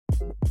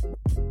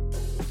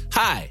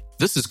Hi,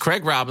 this is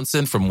Craig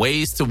Robinson from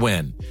Ways to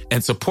Win,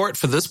 and support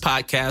for this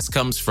podcast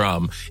comes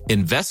from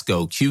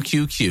Invesco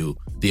QQQ,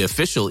 the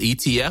official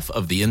ETF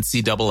of the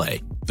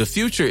NCAA. The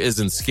future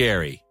isn't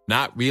scary.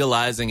 Not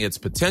realizing its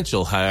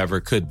potential, however,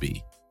 could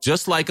be.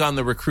 Just like on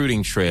the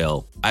recruiting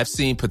trail, I've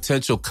seen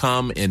potential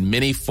come in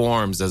many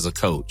forms as a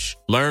coach.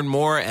 Learn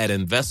more at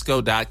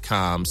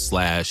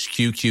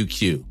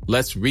Invesco.com/QQQ.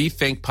 Let's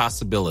rethink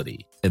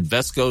possibility.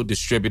 Invesco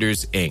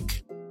Distributors,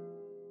 Inc.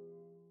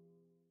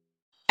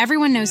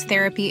 Everyone knows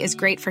therapy is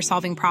great for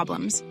solving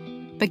problems,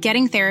 but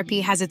getting therapy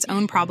has its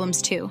own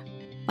problems too,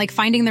 like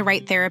finding the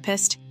right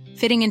therapist,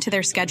 fitting into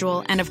their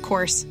schedule, and of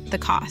course, the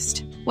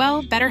cost.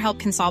 Well, BetterHelp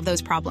can solve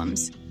those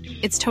problems.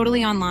 It's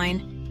totally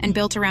online and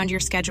built around your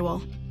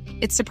schedule.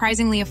 It's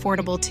surprisingly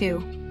affordable too.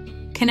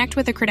 Connect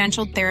with a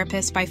credentialed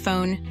therapist by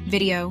phone,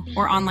 video,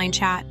 or online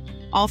chat,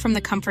 all from the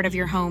comfort of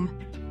your home.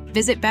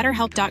 Visit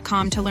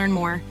BetterHelp.com to learn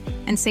more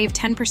and save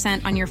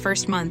 10% on your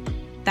first month.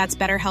 That's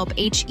BetterHelp,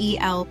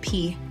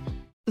 H-E-L-P.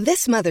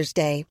 This Mother's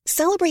Day,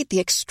 celebrate the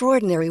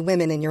extraordinary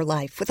women in your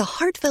life with a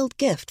heartfelt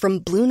gift from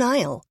Blue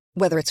Nile.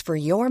 Whether it's for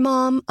your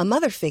mom, a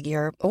mother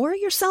figure, or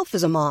yourself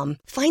as a mom,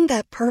 find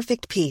that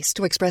perfect piece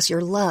to express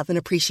your love and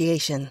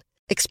appreciation.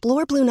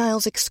 Explore Blue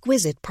Nile's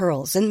exquisite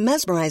pearls and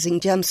mesmerizing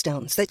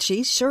gemstones that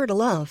she's sure to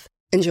love.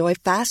 Enjoy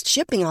fast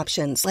shipping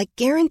options like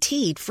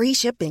guaranteed free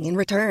shipping and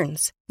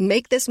returns.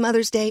 Make this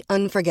Mother's Day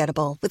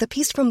unforgettable with a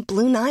piece from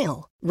Blue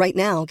Nile. Right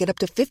now, get up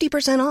to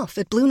 50% off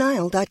at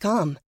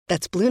BlueNile.com.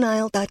 That's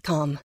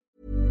BlueNile.com.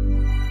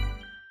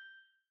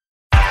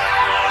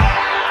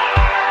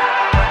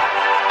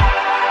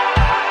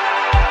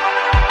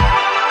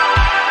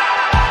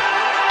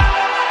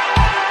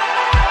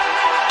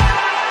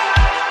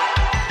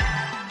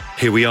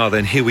 Here we are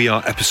then,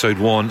 episode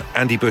 1.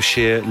 Andy Bush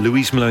here,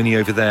 Louise Maloney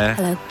over there.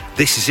 Hello.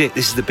 This is it,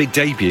 this is the big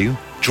debut.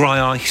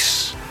 Dry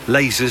ice,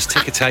 lasers,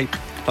 ticker tape,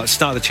 like the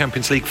start of the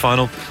Champions League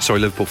final.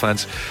 Sorry, Liverpool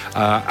fans.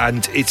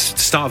 And it's the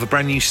start of a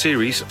brand new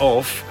series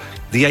of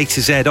the A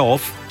to Z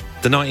of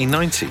the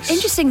 1990s.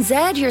 Interesting,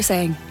 Z you're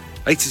saying?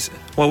 A to Z,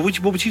 well,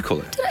 what would you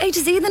call it? A to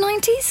Z the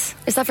 90s?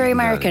 Is that very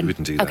American? No, we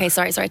wouldn't do that. Okay,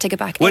 sorry, take it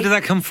back. Where did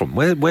that come from?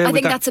 Where I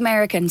think that's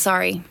American,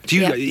 sorry. Do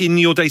you, in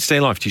your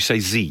day-to-day life, do you say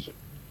Z?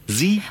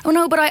 Z? Oh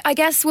no, but I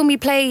guess when we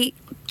play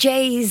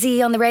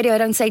Jay-Z on the radio, I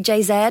don't say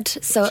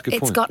JZ, so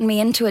it's gotten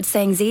me into it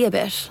saying Z a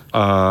bit.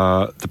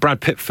 The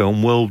Brad Pitt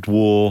film, World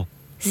War...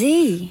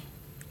 Z.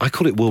 I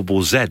call it World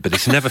War Z, but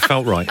it's never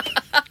felt right.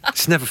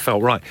 It's never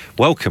felt right.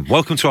 Welcome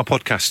to our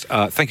podcast.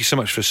 Thank you so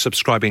much for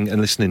subscribing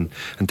and listening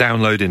and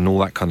downloading and all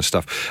that kind of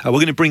stuff. We're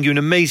going to bring you an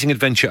amazing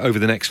adventure over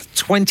the next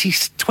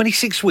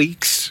 26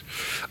 weeks.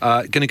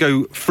 Going to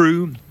go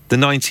through the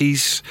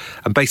 90s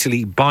and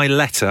basically by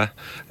letter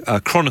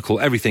chronicle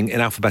everything in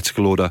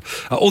alphabetical order,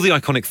 all the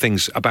iconic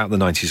things about the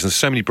 90s. There's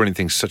so many brilliant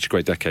things, such a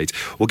great decade.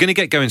 We're going to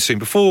get going soon.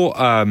 Before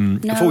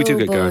we do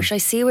get going, I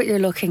see what you're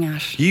looking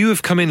at. You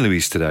have come in,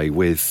 Louise, today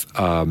with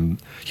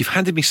you've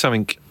handed me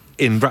something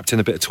wrapped in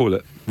a bit of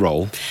toilet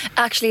roll.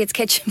 Actually, it's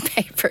kitchen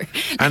paper.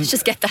 Let's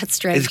just get that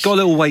straight. It's got a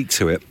little weight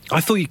to it.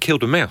 I thought you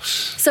killed a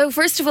mouse. So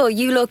first of all,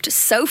 you looked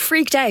so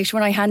freaked out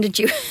when I handed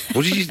you.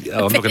 What did you?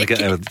 I'm not going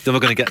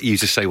to get you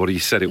to say what you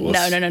said it was.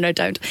 No,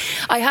 don't.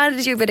 I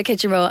handed you a bit of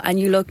kitchen roll, and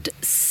you looked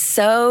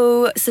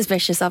so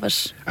suspicious of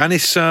it. And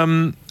it's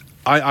I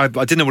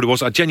didn't know what it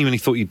was. I genuinely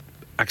thought you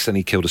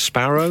accidentally killed a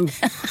sparrow,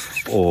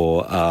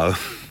 or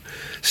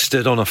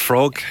stood on a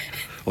frog,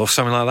 or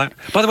something like that.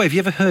 By the way, have you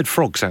ever heard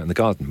frogs out in the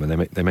garden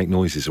when they make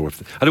noises? Or I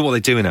don't know what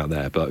they're doing out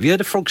there, but have you heard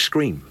a frog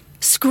scream?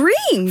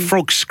 Scream?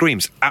 Frog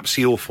screams.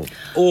 Absolutely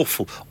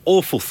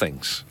awful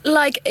things.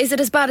 Like, is it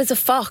as bad as a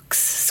fox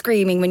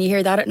screaming when you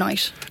hear that at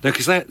night? No,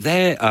 because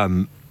they're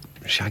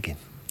shagging.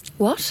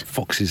 What?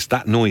 Foxes.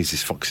 That noise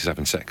is foxes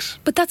having sex.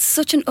 But that's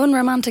such an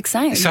unromantic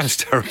sound. It sounds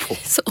terrible.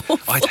 It's awful.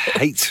 I'd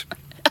hate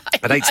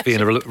to be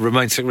in a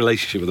romantic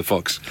relationship with a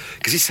fox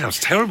because it sounds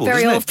terrible.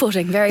 Very doesn't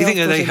off-putting. it? Very. You think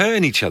off-putting. they're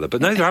hurting each other,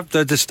 but no,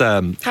 they're just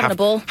having a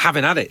ball,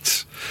 having at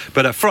it.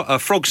 But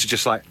frogs are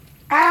just like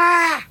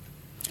ah.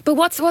 But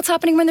what's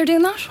happening when they're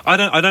doing that? I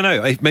don't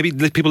know. Maybe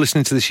people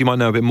listening to this, you might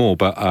know a bit more.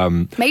 But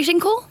mating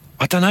call?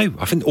 I don't know.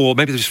 I think, or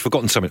maybe they've just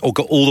forgotten something, or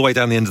got all the way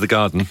down the end of the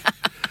garden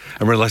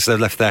and realised they've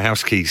left their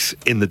house keys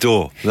in the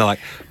door. And they're like,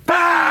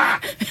 bah!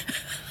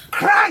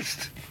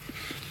 Christ!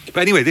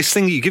 But anyway, this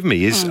thing that you give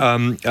me is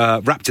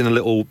wrapped in a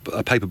little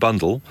paper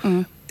bundle.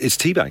 It's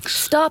tea bags.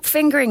 Stop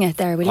fingering it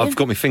there, will you? I've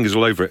got my fingers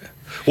all over it.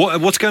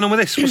 What's going on with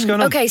this? What's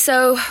going on? Okay,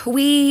 so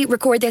we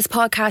record this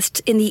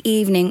podcast in the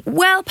evening,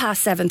 well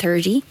past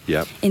 7:30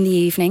 in the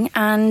evening,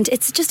 and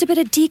it's just a bit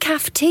of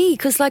decaf tea,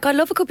 because I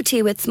love a cup of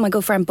tea with my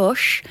good friend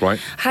Bush. Right.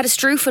 Had a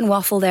Struffen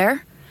waffle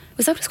there.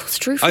 Was that what it's called?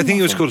 Struffen I think waffle?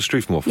 it was called a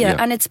Struffen waffle, yeah.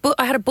 And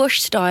I had a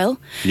Bush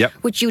style,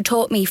 which you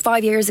taught me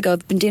 5 years ago.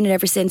 I've been doing it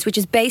ever since, which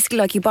is basically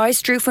like you buy a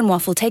Struffen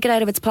waffle, take it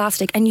out of its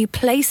plastic, and you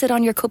place it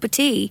on your cup of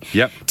tea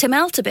to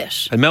melt a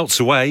bit. It melts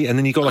away, and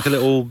then you got like a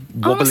little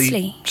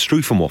wobbly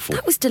Struffen waffle.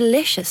 That was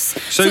delicious.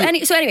 So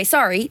anyway,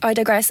 sorry, I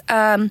digress.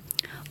 I'm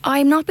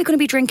not going to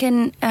be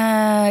drinking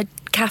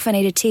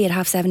caffeinated tea at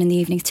 7:30 in the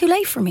evening. It's too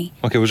late for me.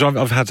 Okay, well,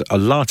 I've had a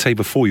latte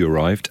before you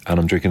arrived, and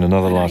I'm drinking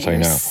another latte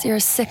now. You're a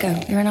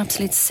sicko. You're an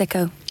absolute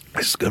sicko.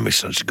 This is going to be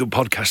such a good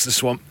podcast,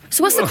 this one.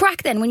 So what's the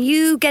crack then? When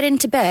you get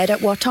into bed,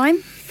 at what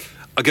time?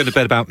 I go to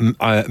bed about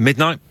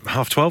midnight,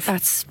 12:30.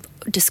 That's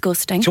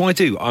disgusting. So what I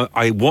do,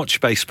 I watch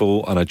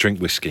baseball and I drink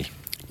whiskey.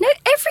 No,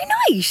 every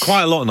night?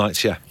 Quite a lot of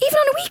nights, yeah. Even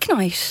on a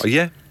weeknight? Oh,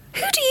 yeah.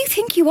 Who do you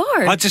think you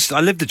are?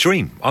 I live the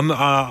dream. I'm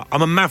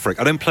a maverick.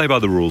 I don't play by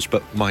the rules,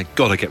 but my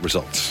God, I get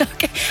results.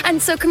 Okay.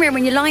 And so come here,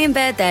 when you lie in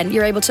bed then,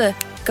 you're able to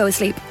go to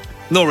sleep?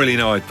 Not really,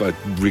 no. I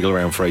wriggle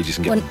around for ages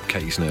and get on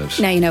Katie's nerves.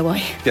 Now you know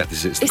why. Yeah,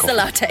 it's the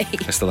latte.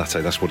 It's the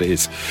latte, that's what it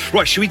is.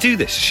 Right, shall we do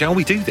this? Shall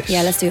we do this?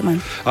 Yeah, let's do it,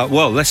 man.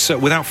 Well, let's,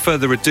 without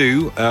further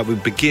ado, we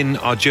begin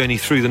our journey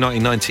through the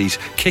 1990s,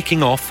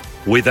 kicking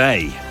off with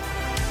A.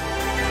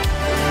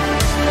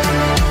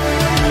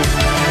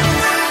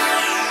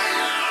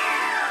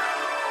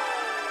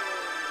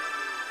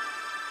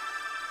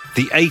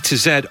 The A to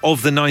Z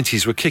of the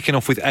 90s. We're kicking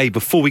off with A.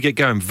 Before we get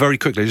going, very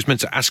quickly, I just meant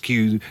to ask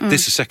you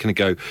this a second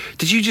ago.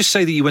 Did you just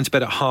say that you went to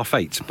bed at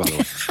 8:30, by the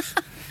way?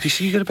 Did you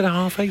say you go to bed at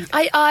 8:30?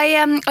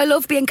 I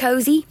love being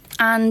cosy,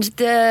 and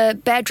the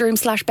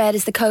bedroom/bed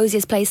is the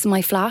cosiest place in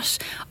my flat.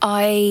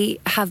 I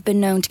have been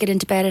known to get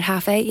into bed at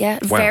 8:30, yeah,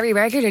 wow. Very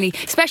regularly,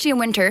 especially in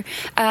winter.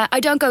 I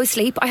don't go to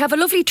sleep. I have a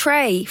lovely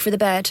tray for the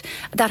bed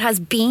that has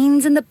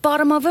beans in the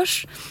bottom of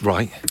it.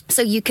 Right.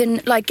 So you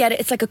can get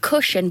it. It's like a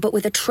cushion, but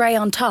with a tray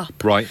on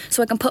top. Right.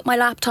 So I can put my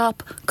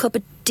laptop, cup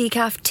of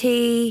decaf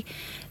tea,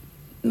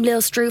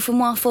 little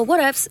Stroopwafel,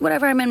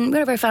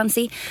 whatever I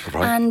fancy.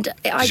 Right. And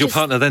does your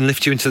partner then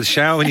lift you into the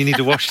shower when you need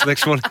to wash the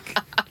next morning?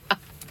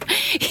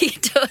 He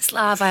does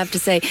laugh, I have to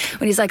say.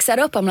 When he's like, set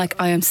up, I'm like,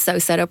 I am so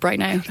set up right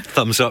now.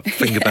 Thumbs up,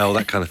 finger bell,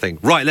 that kind of thing.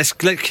 Right, let's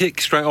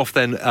kick straight off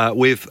then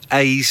with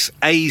A's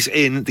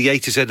in the A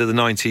to Z of the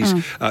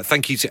 90s.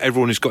 Thank you to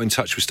everyone who's got in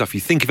touch with stuff.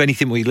 You think of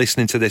anything when you're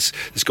listening to this,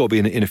 it's got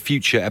to be in a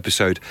future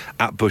episode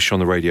at Bush on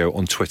the Radio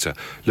on Twitter.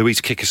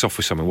 Louise, kick us off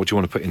with something. What do you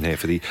want to put in here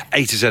for the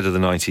A to Z of the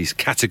 90s,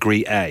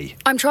 category A?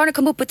 I'm trying to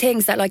come up with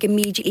things that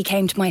immediately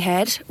came to my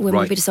head when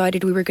we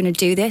decided we were going to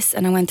do this,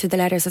 and I went through the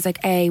letters. I was like,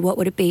 A, what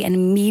would it be? And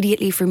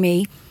immediately for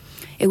me,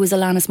 it was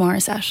Alanis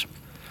Morissette.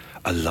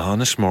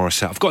 Alanis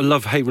Morissette. I've got a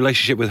love-hate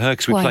relationship with her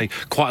because we play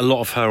quite a lot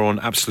of her on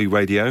Absolute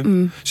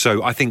Radio.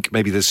 So I think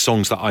maybe there's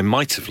songs that I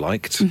might have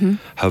liked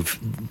have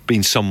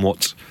been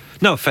somewhat,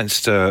 no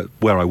offence to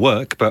where I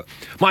work, but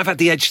might have had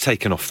the edge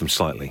taken off them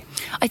slightly.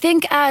 I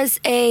think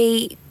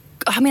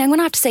I'm going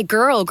to have to say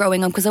girl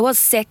growing up, because I was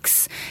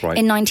 6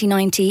 in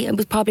 1990. It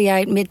was probably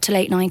out mid to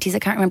late 90s. I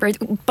can't remember.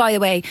 By the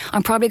way,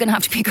 I'm probably going to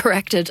have to be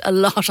corrected a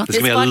lot on this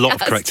podcast. There's going to be a lot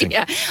of correcting.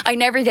 Yeah, I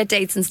never get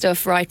dates and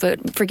stuff right,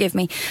 but forgive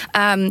me.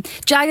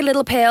 Jagged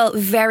Little Pill,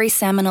 very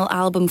seminal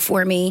album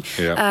for me.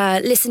 Yeah.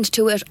 Listened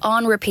to it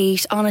on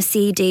repeat on a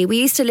CD.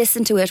 We used to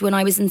listen to it when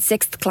I was in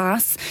 6th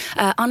class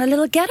on a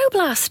little ghetto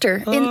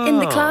blaster in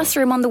the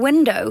classroom on the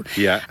window,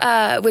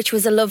 which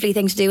was a lovely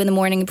thing to do in the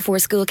morning before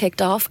school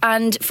kicked off.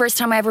 And first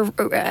time I ever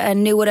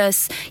knew what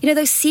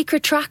those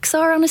secret tracks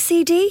are on a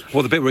CD.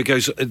 Well, the bit where it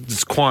goes,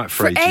 it's quiet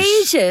for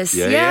ages.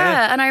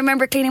 Yeah. And I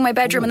remember cleaning my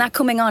bedroom and that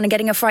coming on and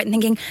getting a fright and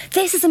thinking,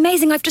 this is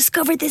amazing, I've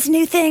discovered this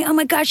new thing, oh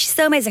my gosh, she's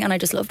so amazing. And I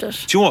just loved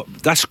it. Do you know what,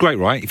 that's great,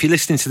 right? If you're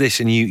listening to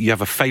this and you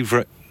have a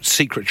favourite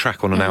secret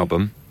track on an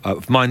album,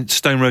 mine,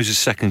 Stone Roses'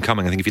 Second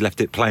Coming, I think if you left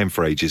it playing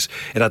for ages,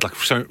 it had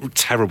so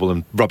terrible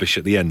and rubbish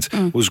at the end.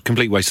 It was a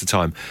complete waste of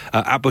time.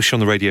 At Bush on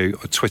the Radio,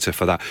 Twitter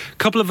for that. A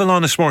couple of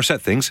Alanis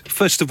Morissette things.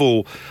 First of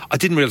all, I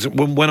didn't realise,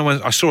 when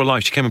I saw her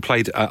live, she came and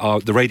played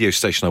at the radio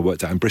station I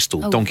worked at in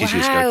Bristol, donkeys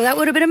years ago. Wow, that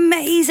would have been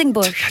amazing,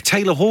 Bush.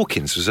 Taylor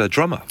Hawkins was a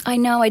drummer. I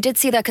know, I did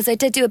see that, because I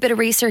did do a bit of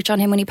research on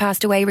him when he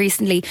passed away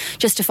recently,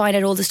 just to find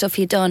out all the stuff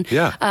he'd done.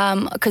 Yeah.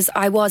 Because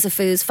I was a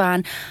Foos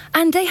fan.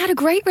 And they had a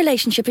great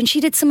relationship, and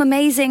she did some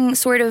amazing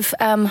sort of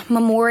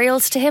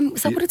memorials to him.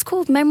 Is that what it's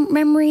called?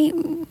 Memory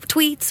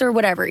tweets or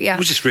whatever, yeah. It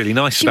was just really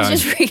nice about him.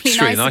 She was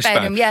just really nice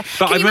about him, yeah.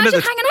 But can you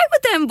imagine hanging out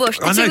with them, Bush,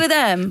 the two of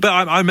them? But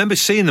I remember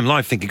seeing them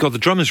live thinking, God, the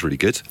drummer's really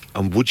good.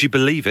 And would you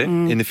believe it?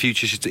 In the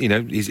future,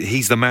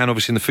 he's the man,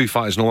 obviously, in the Foo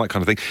Fighters and all that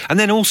kind of thing. And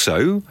then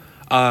also,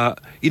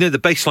 the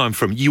bass line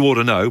from You Ought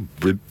to Know,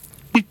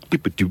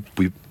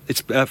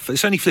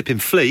 it's only flipping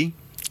Flea.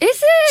 Is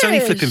it? It's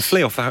only flipping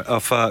Flea off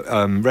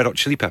Red Hot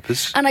Chili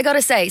Peppers. And I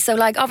gotta say, so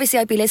obviously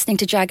I'd be listening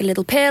to Jagged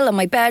Little Pill in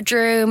my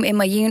bedroom, in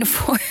my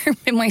uniform,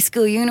 in my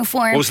school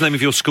uniform. What was the name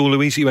of your school,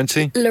 Louise, that you went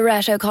to?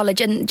 Loretto College,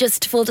 and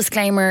just full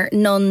disclaimer,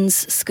 nuns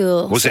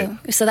school. Was it?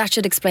 So that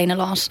should explain a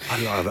lot.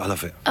 I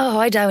love it. Oh,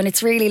 I don't.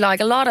 It's really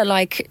a lot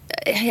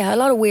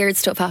of weird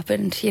stuff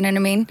happened, you know what I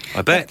mean?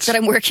 I bet. That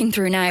I'm working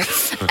through now.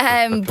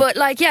 But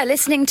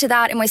listening to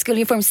that in my school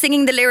uniform,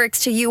 singing the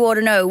lyrics to You Ought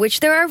to Know, which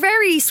there are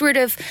very sort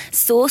of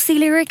saucy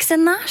lyrics lyrics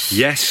in that?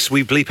 Yes,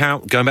 we bleep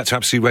out, going back to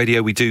Absolute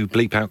Radio, we do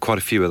bleep out quite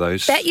a few of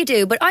those. Bet you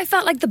do, but I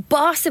felt like the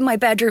boss in my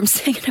bedroom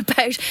singing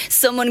about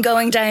someone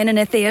going down in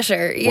a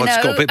theatre, you know? It's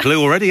got a bit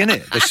blue already, isn't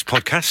it? This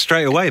podcast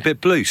straight away, a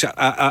bit blue. So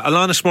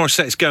Alanis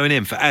Morissette is going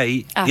in for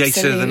A, the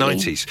 80s of the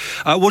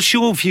 90s. What's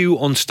your view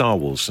on Star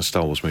Wars and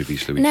Star Wars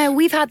movies, Louise? Now,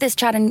 we've had this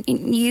chat and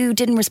you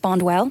didn't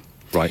respond well.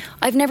 Right.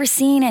 I've never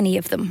seen any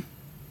of them.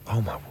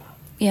 Oh, my word.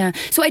 Yeah,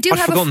 so I'd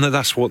forgotten that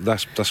that's what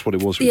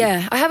it was. Really.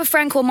 Yeah, I have a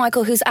friend called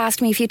Michael who's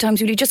asked me a few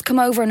times, will you just come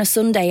over on a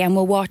Sunday and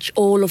we'll watch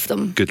all of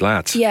them? Good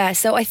lad. Yeah,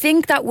 so I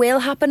think that will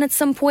happen at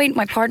some point.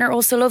 My partner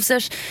also loves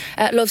it,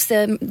 loves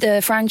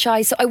the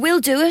franchise, so I will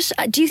do it.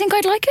 Do you think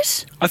I'd like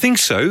it? I think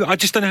so. I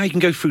just don't know how you can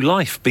go through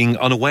life being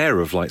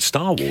unaware of like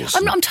Star Wars.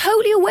 I'm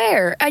totally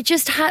aware. I've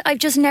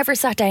just never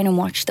sat down and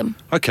watched them.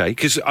 Okay,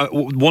 because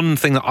one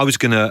thing that I was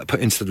going to put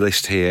into the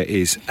list here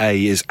is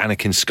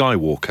Anakin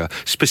Skywalker,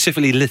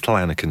 specifically little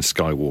Anakin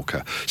Skywalker.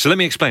 So let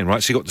me explain,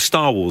 right? So you got the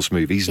Star Wars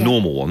movies,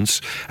 normal ones,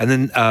 and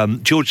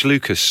then George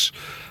Lucas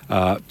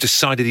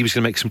decided he was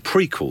going to make some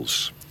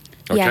prequels.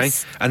 Okay,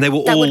 yes. And they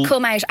were that would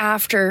come out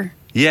after.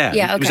 Yeah,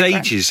 okay, it was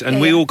ages, and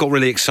we all got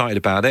really excited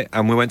about it,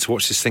 and we went to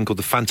watch this thing called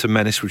The Phantom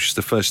Menace, which was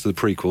the first of the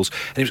prequels,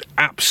 and it was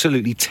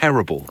absolutely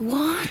terrible.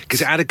 What?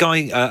 Because it had a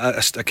guy,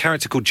 a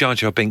character called Jar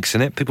Jar Binks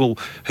in it. People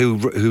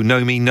who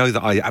know me know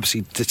that I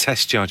absolutely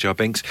detest Jar Jar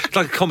Binks. It's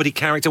like a comedy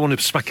character, I want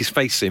to smack his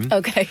face in.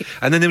 Okay.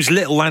 And then there was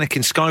little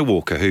Anakin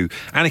Skywalker, who,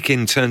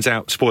 Anakin turns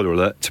out, spoiler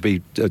alert, to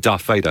be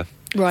Darth Vader.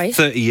 Right.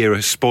 30-year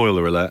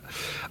spoiler alert.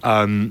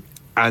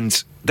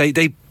 And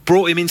they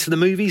brought him into the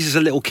movies as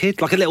a little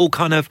kid, like a little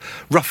kind of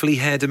roughly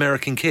haired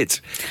American kid.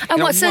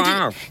 And what?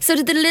 Wow. So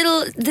did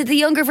the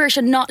younger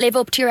version not live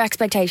up to your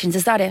expectations?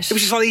 Is that it? It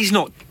was just like he's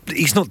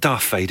not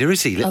Darth Vader,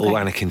 is he? Little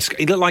Anakin.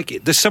 He looked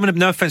like there's something.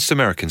 No offense to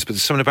Americans, but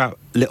there's something about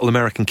little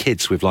American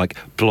kids with like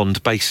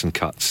blonde basin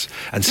cuts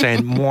and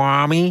saying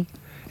 "Mommy"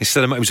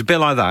 instead of. It was a bit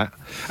like that.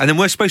 And then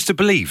we're supposed to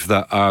believe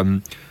that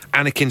Anakin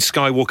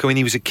Skywalker, when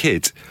he was a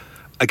kid.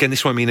 Again,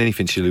 this won't mean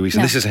anything to you, Louise,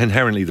 and this is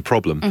inherently the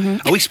problem.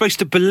 Mm-hmm. Are we supposed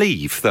to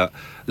believe that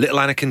little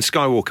Anakin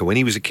Skywalker, when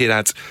he was a kid,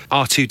 had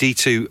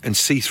R2-D2 and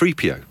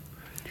C-3PO?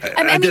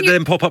 And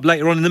then pop up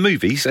later on in the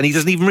movies, and he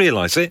doesn't even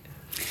realise it?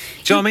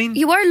 Do you know what I mean?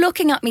 You are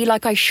looking at me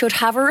like I should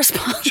have a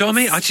response. Do you know what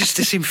I mean?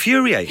 It's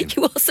infuriating.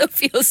 You also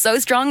feel so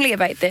strongly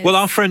about this. Well,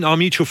 our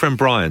mutual friend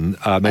Brian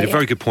made a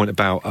very good point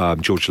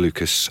about George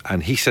Lucas,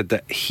 and he said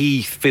that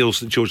he feels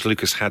that George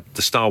Lucas had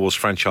the Star Wars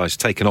franchise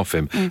taken off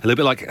him, a little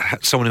bit like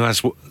someone who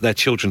has their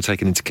children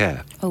taken into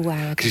care. Oh,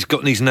 wow. Because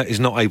he's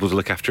not able to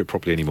look after it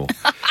properly anymore.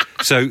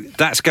 So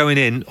that's going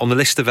in on the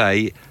list of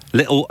A,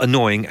 little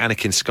annoying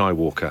Anakin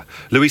Skywalker.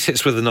 Louise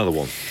hits with another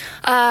one.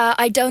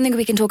 I don't think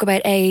we can talk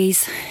about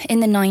A's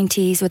in the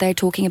 90s without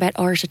talking about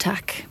Art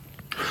Attack.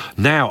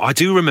 Now, I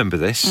do remember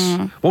this.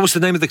 What was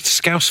the name of the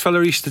Scouse fella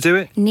who used to do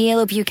it?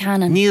 Neil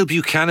Buchanan. Neil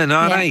Buchanan,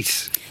 all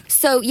right.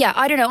 So, yeah,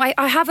 I don't know.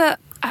 I have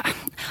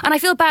and I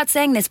feel bad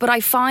saying this, but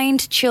I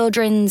find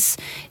children's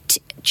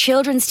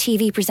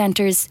TV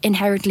presenters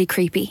inherently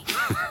creepy.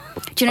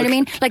 Do you know what I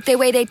mean? Like the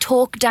way they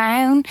talk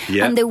down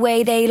and the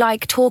way they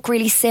like talk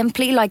really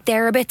simply, like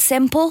they're a bit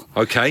simple.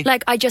 Okay.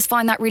 Like I just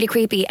find that really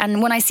creepy.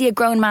 And when I see a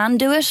grown man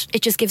do it,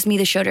 it just gives me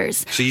the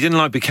shudders. So you didn't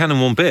like Buchanan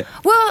one bit?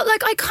 Well,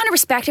 like I kind of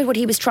respected what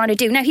he was trying to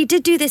do. Now he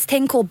did do this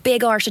thing called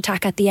Big Art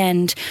Attack at the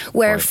end,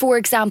 where, for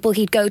example,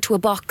 he'd go to a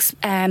box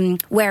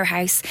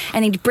warehouse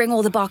and he'd bring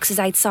all the boxes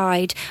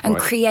outside and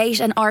create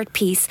an art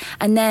piece.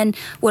 And then,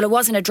 well, it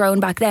wasn't a drone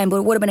back then, but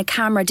it would have been a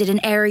camera, did an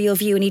aerial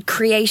view, and he'd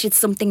created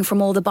something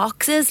from all the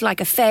boxes,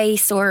 like a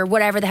face or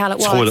whatever the hell it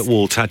was. Toilet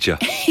wall, had you?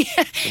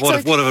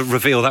 What a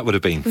reveal that would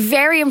have been.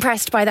 Very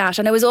impressed by that,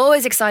 and I was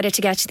always excited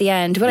to get to the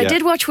end. But I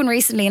did watch one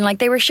recently, and like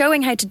they were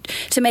showing how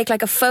to make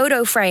like a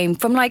photo frame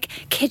from like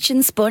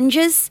kitchen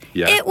sponges.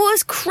 Yeah. It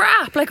was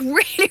crap, like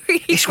really,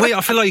 really It's weird.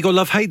 I feel like you got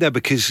love-hate there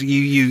because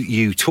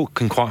you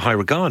talk in quite high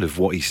regard of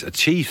what he's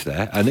achieved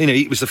there. And, you know,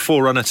 it was the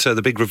forerunner to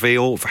the big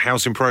reveal for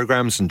housing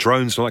programmes and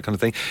drones and all that kind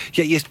of thing.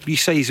 Yet you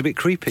say he's a bit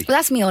creepy. Well,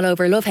 that's me all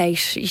over,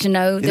 love-hate, you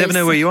know. You never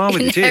know where you are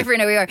with it, do you? You never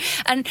know where you are.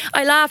 And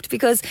I laughed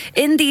because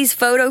in these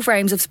photo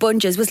frames of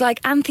sponges was like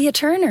Anthea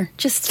Turner,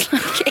 just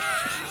like...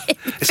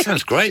 It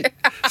sounds great.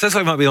 It sounds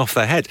like it might be off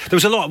their head.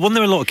 Wasn't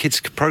there a lot of kids'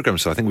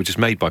 programmes that I think were just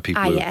made by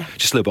people who are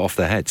just a little bit off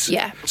their heads?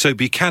 Yeah. So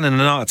Buchanan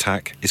and Art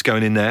Attack is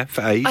going in there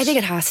for A's. I think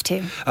it has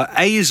to.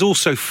 A is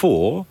also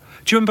for...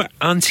 Do you remember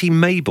Auntie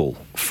Mabel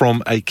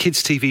from a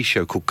kids' TV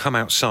show called Come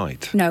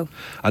Outside? No.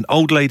 An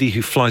old lady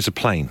who flies a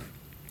plane.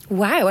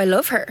 Wow, I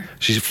love her.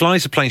 She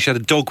flies a plane. She had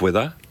a dog with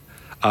her.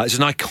 It's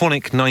an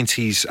iconic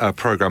 90s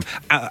programme.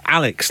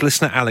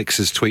 Listener Alex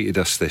has tweeted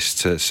us this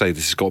to say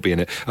this has got to be in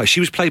it.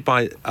 She was played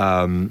by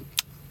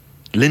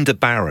Linda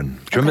Barron.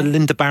 Do you remember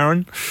Linda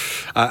Barron?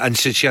 And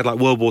she had like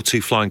World War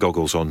II flying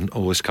goggles on,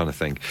 all this kind of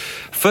thing.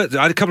 I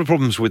had a couple of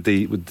problems with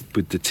the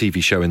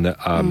TV show in that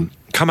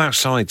Come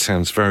Outside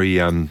sounds very...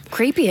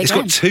 creepy again. It's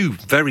got two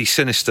very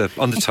sinister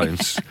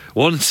undertones.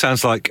 One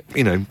sounds like,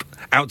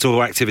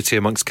 outdoor activity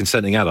amongst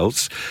consenting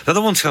adults. The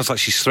other one sounds like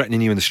she's threatening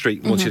you in the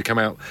street and wants you to come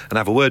out and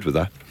have a word with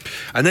her.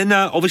 And then,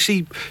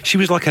 obviously, she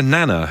was like a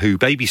nana who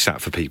babysat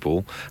for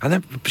people. And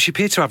then she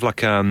appeared to have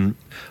like a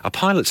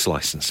pilot's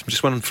license.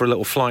 Just went on for a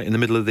little flight in the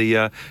middle of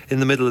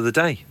the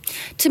day.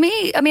 To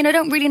me, I mean, I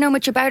don't really know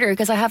much about her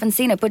because I haven't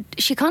seen it, but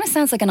she kind of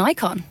sounds like an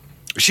icon.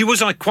 She was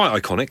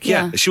quite iconic,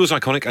 yeah. She was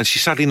iconic, and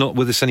she's sadly not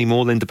with us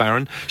anymore, Linda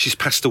Barron. She's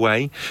passed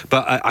away.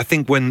 But I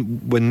think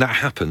when that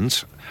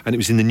happened, and it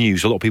was in the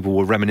news, a lot of people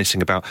were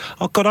reminiscing about,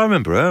 oh, God, I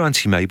remember her,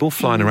 Auntie Mabel,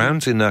 flying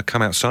around in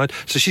Come Outside.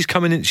 So she's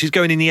going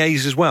in the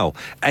A's as well.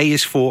 A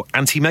is for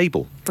Auntie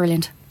Mabel.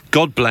 Brilliant.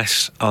 God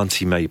bless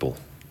Auntie Mabel.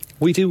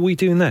 What are you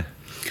doing there?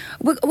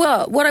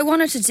 Well, what I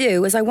wanted to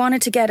do is I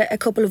wanted to get a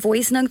couple of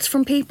voice notes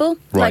from people,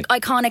 right.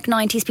 Like iconic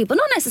 90s people,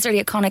 not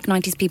necessarily iconic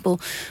 90s people,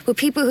 but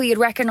people who you'd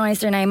recognise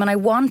their name, and I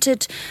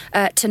wanted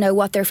to know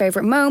what their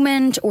favourite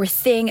moment or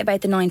thing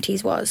about the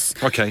 90s was.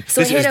 Okay.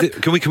 So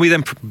can we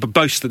then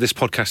boast that this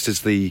podcast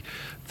is the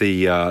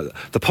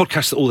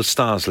podcast that all the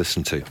stars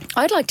listen to?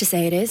 I'd like to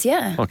say it is,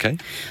 yeah. Okay.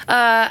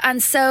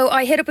 And so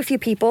I hit up a few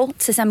people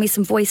to send me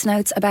some voice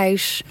notes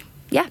about...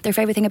 their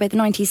favourite thing about the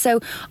 90s.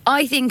 So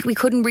I think we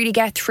couldn't really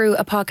get through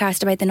a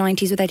podcast about the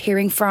 90s without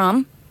hearing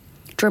from,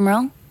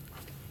 drumroll,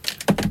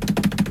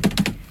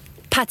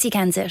 Patsy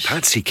Kensit.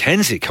 Patsy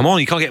Kensit, come on,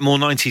 you can't get more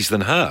 90s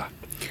than her.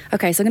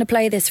 Okay, so I'm going to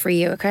play this for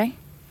you, okay?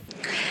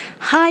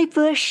 Hi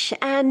Bush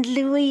and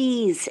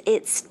Louise,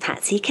 it's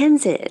Patsy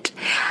Kensit.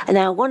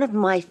 Now, one of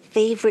my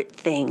favourite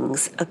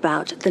things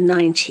about the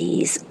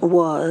 90s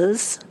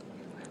was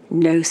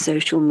no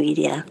social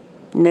media,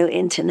 no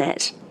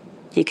internet.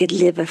 You could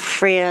live a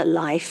freer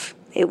life.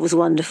 It was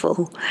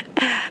wonderful.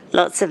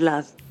 Lots of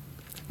love.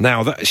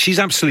 Now, she's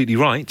absolutely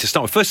right. To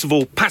start with, first of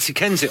all, Patsy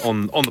Kensit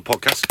on the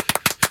podcast.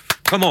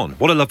 Come on,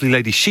 what a lovely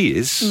lady she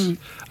is.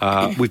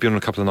 We've been on a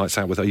couple of nights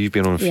out with her. You've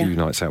been on a few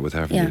nights out with her,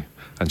 haven't you?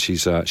 And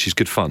she's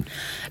good fun.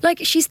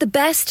 Like, she's the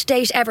best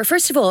date ever.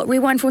 First of all,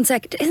 rewind for 1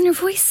 sec. Isn't her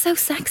voice so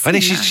sexy? I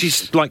think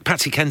she's like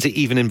Patsy Kensit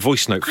even in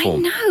voice note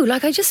form. I know.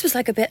 Like, I just was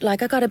like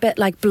I got a bit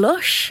like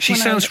blush. She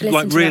sounds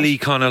like really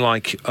kind of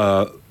like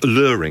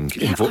alluring.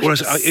 Yeah,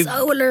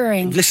 so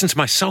alluring. Listen to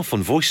myself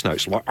on voice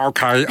notes. Like,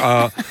 okay,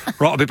 right,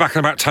 I'll be back in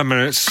about 10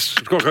 minutes.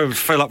 I've got to go and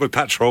fill up with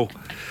petrol.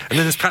 And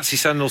then there's Patsy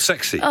sounding all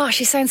sexy. Oh,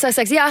 she sounds so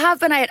sexy. Yeah, I have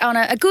been out on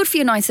a good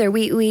few nights there.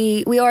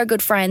 We are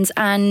good friends,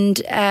 and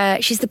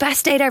she's the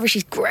best date ever.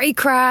 She's great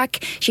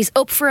crack. She's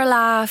up for a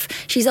laugh.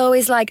 She's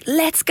always like,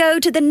 let's go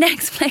to the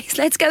next place.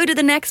 Let's go to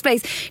the next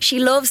place. She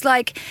loves,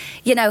 like,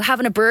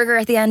 having a burger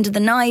at the end of the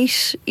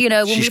night.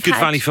 When she's good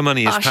value for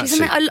money, is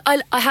Patsy.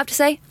 I have to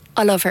say,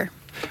 I love her.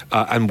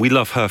 And we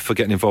love her for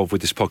getting involved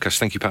with this podcast.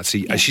 Thank you,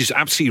 Patsy. Yeah. She's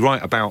absolutely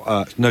right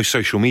about no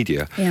social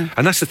media. Yeah.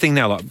 And that's the thing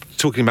now, like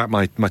talking about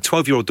my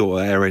 12-year-old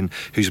daughter, Erin,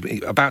 who's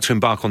about to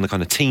embark on the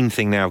kind of teen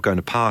thing now, going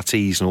to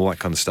parties and all that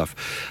kind of stuff.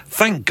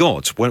 Thank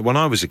God, when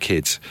I was a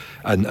kid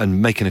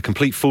and making a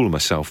complete fool of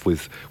myself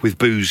with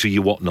booze or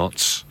your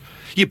whatnots,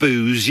 your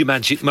booze, your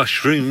magic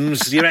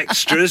mushrooms, your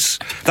extras,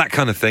 that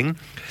kind of thing.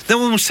 No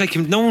one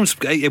was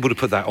able to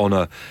put that on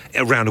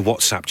around a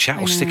WhatsApp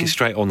chat or stick it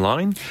straight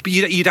online. But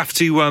you'd have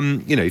to,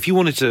 if you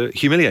wanted to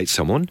humiliate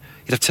someone,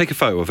 you'd have to take a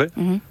photo of it,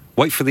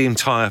 wait for the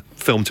entire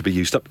film to be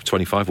used up,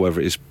 25, whatever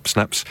it is,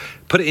 snaps,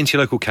 put it into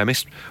your local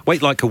chemist,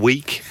 wait like a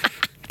week,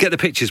 get the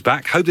pictures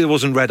back, hope there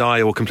wasn't red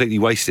eye or completely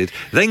wasted,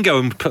 then go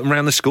and put them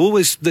around the school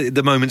as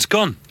the moment's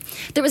gone.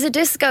 There was a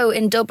disco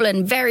in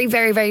Dublin, very,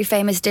 very, very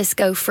famous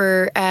disco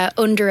for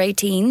under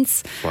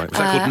 18s. Right. Was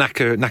that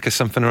called Knacker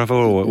something or other?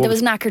 Or there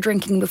was Knacker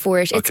drinking before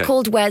it. It's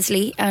called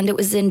Wesley, and it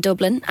was in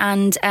Dublin.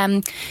 And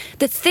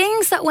the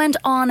things that went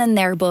on in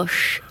there,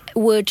 Bush,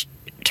 would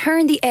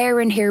turn the air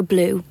in here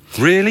blue.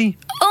 Really?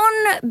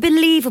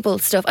 Unbelievable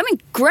stuff. I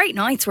mean, great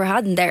nights were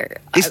had in there.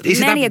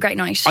 Many a great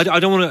night. I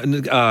don't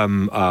want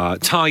to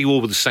tar you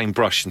all with the same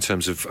brush in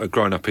terms of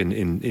growing up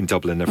in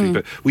Dublin and everything,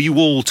 but were you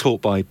all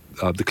taught by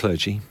the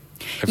clergy?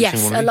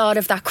 Yes, a lot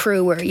of that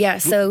crew were, yeah.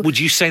 So would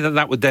you say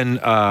that would then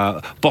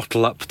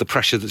bottle up the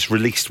pressure that's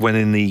released when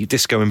in the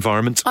disco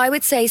environment? I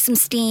would say some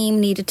steam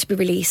needed to be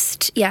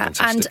released, yeah.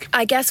 Fantastic. And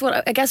I guess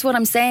what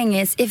I'm saying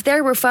is, if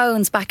there were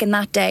phones back in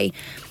that day,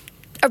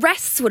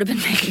 arrests would have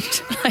been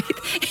made. Like,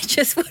 it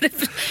just would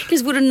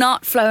have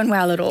not flown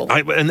well at all.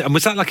 And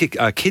was that like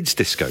a kids'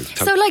 disco?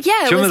 So, like,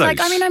 yeah, it was like,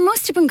 I mean, I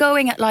must have been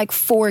going at like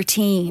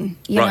 14,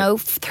 you know,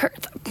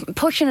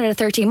 pushing it at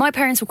 13. My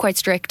parents were quite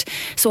strict,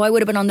 so I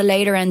would have been on the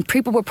later end.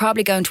 People were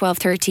probably going 12,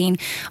 13.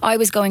 I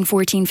was going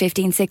 14,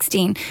 15,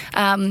 16.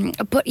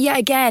 But yeah,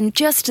 again,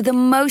 just the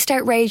most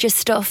outrageous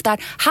stuff that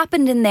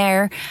happened in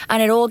there,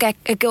 and it all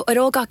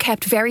got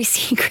kept very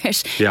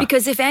secret. Yeah.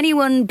 Because if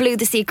anyone blew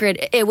the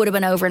secret, it would have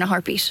been over in a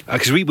heartbeat. heartbeat.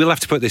 Because we'll have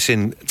to put this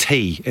in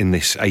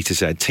this A to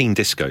Z, teen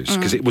discos,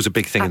 because it was a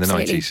big thing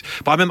Absolutely. in the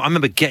 90s. But I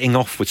remember getting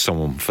off with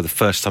someone for the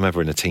first time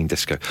ever in a teen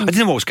disco. I didn't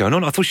know what was going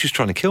on. I thought she was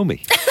trying to kill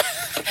me.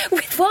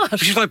 With what?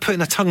 She was like putting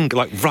her tongue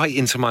like right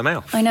into my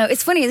mouth. I know,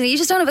 it's funny, isn't it? You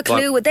just don't have a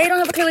clue what they don't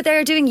have a clue what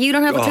they're doing. You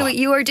don't have a clue what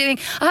you are doing.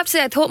 I have to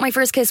say, I thought my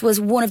first kiss was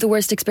one of the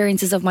worst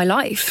experiences of my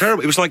life.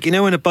 Terrible. It was like,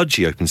 when a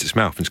budgie opens its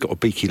mouth and it's got a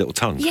beaky little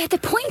tongue. Yeah, the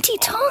pointy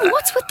tongue.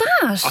 What's with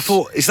that? I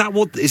thought, is that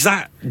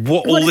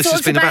what all this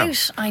has been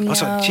about? I know. I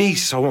was like,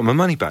 Jesus, I want my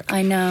money back.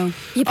 I know.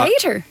 You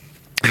paid her.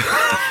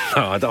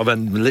 No, I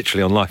went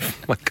literally on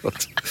life. My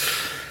God.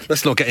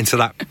 Let's not get into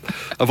that.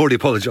 I've already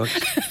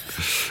apologised.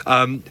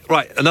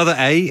 Right, another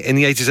A in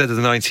the A to Z of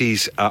the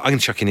 90s. I'm going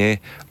to chuck in here.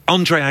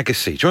 Andre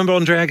Agassi. Do you remember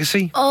Andre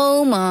Agassi?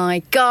 Oh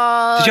my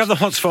God. Did you have the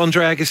hots for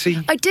Andre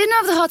Agassi? I didn't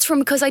have the hots for him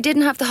because I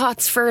didn't have the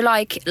hots for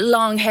like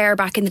long hair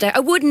back in the day.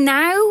 I would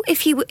now,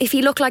 if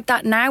he looked like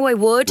that now, I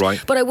would.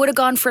 Right. But I would have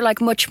gone for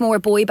like much more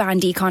boy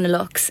bandy kind of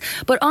looks.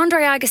 But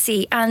Andre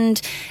Agassi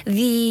and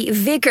the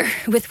vigour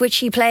with which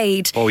he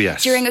played. Oh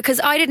yes. During it,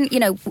 because I didn't,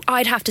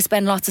 I'd have to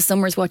spend lots of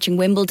summers watching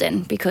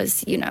Wimbledon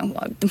because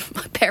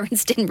my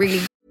parents didn't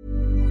really.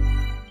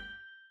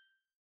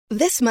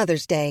 This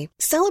Mother's Day,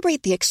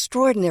 celebrate the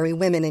extraordinary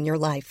women in your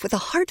life with a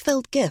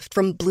heartfelt gift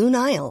from Blue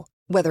Nile.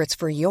 Whether it's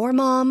for your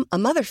mom, a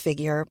mother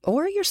figure,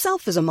 or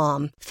yourself as a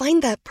mom,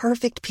 find that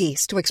perfect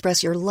piece to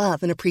express your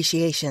love and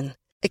appreciation.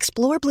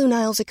 Explore Blue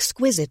Nile's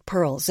exquisite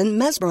pearls and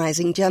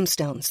mesmerizing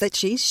gemstones that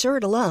she's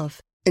sure to love.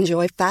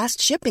 Enjoy fast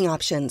shipping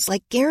options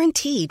like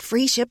guaranteed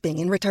free shipping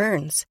and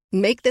returns.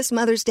 Make this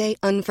Mother's Day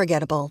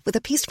unforgettable with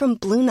a piece from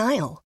Blue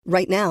Nile.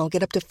 Right now,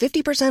 get up to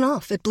 50%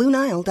 off at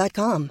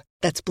BlueNile.com.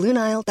 That's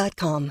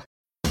BlueNile.com.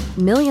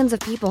 Millions of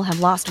people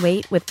have lost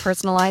weight with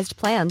personalized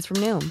plans from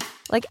Noom.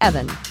 Like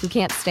Evan, who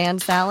can't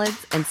stand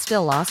salads and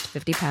still lost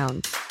 50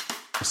 pounds.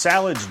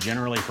 Salads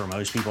generally for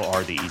most people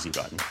are the easy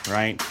button,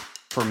 right?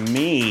 For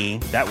me,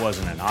 that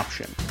wasn't an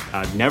option.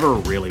 I never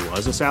really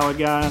was a salad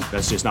guy.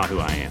 That's just not who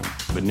I am.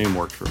 But Noom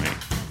worked for me.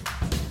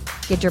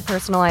 Get your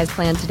personalized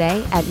plan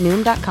today at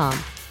Noom.com.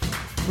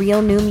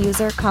 Real Noom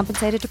user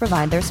compensated to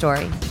provide their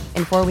story.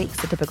 In 4 weeks,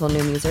 the typical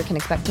Noom user can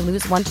expect to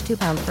lose 1 to 2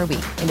 pounds per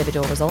week.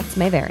 Individual results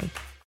may vary.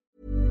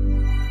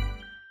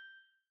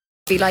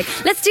 Be like,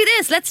 let's do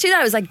this, let's do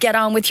that. I was like, get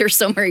on with your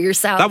summer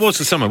yourself. That was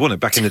the summer, wasn't it?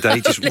 Back in the day,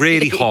 just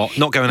really hot,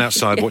 not going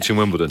outside, watching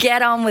Wimbledon.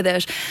 Get on with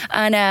it.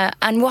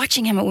 And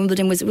watching him at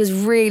Wimbledon was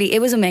really,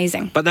 it was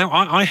amazing. But now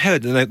I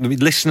heard,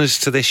 listeners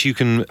to this, you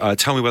can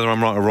tell me whether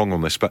I'm right or wrong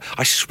on this, but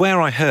I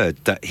swear I heard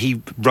that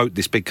he wrote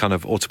this big kind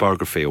of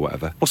autobiography or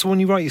whatever. What's the one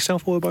you write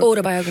yourself?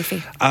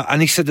 Autobiography.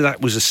 And he said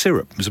that was a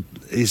syrup.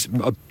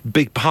 A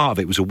big part of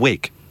it was a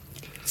wig.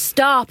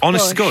 Stop.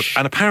 Honest to God.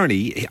 And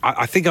apparently,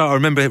 I think I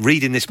remember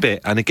reading this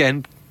bit, and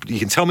again, you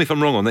can tell me if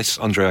I'm wrong on this,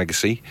 Andre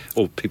Agassi,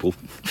 or people,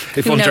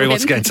 if Andre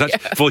wants to get in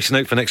touch, voice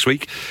note for next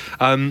week.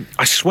 I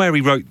swear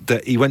he wrote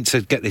that he went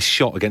to get this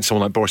shot against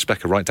someone like Boris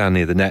Becker right down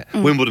near the net,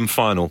 Wimbledon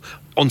final,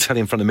 on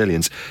telly in front of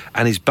millions,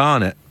 and his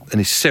barnet and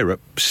his syrup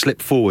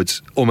slipped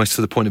forwards almost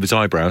to the point of his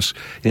eyebrows.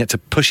 He had to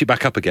push it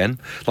back up again,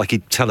 like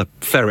he'd tell a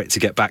ferret to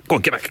get back. Go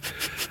on, get back.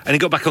 And he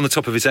got back on the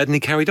top of his head and he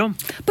carried on.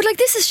 But like,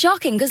 this is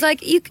shocking because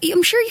like,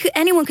 I'm sure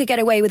anyone could get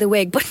away with a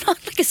wig, but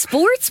not like a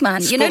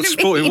sportsman. You know what I mean?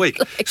 Sporting wig.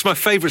 Like, it's my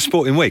favourite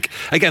sporting wig.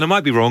 Again, I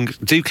might be wrong.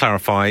 Do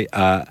clarify.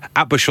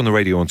 At Bush on the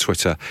Radio on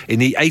Twitter. In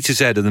the A to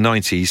Z of the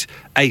 90s,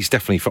 A is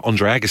definitely for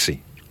Andre Agassi.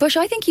 Bush,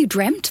 I think you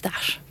dreamt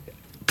that.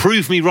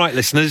 Prove me right,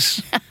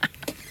 listeners.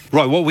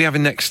 Right, what are we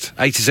having next?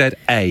 A to Z,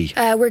 A.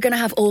 We're going to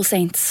have All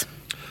Saints.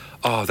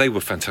 Oh, they were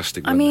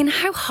fantastic. I mean,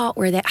 how hot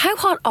were they? How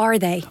hot are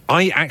they?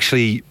 I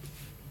actually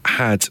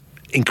had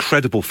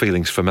incredible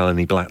feelings for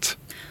Melanie Blatt.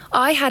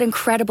 I had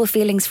incredible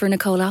feelings for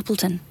Nicole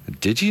Appleton.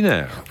 Did you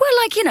now? Well,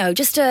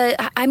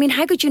 I mean,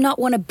 how could you not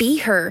want to be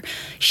her?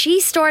 They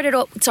started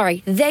off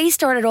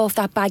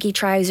that baggy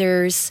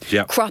trousers,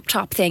 crop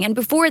top thing. And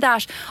before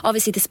that,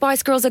 obviously the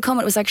Spice Girls had come.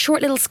 It was like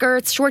short little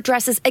skirts, short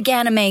dresses,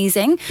 again,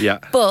 amazing. Yeah.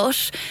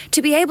 But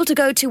to be able to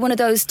go to one of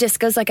those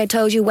discos, like I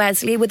told you,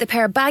 Wesley, with a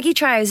pair of baggy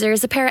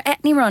trousers, a pair of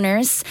Etnie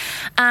runners,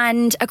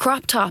 and a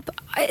crop top,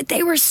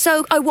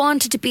 I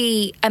wanted to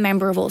be a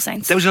member of All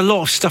Saints. There was a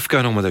lot of stuff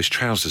going on with those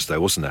trousers,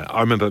 though, wasn't there? I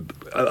remember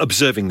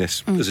observing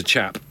this as a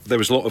chap. There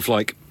was a lot of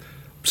like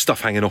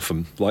stuff hanging off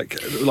them,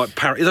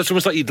 that's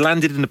almost like you'd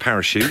landed in a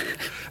parachute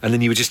and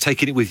then you were just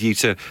taking it with you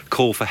to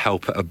call for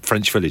help at a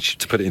French village,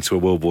 to put it into a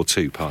World War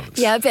II parlance.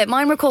 Yeah, a bit.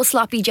 Mine were called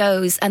Sloppy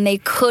Joes and they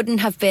couldn't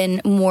have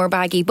been more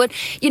baggy. But,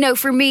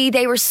 for me,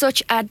 they were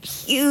such a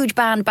huge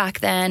band back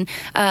then.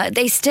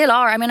 They still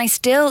are. I mean, I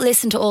still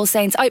listen to All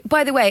Saints.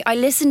 By the way, I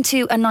listened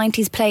to a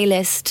 90s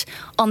playlist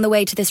on the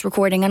way to this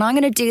recording, and I'm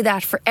going to do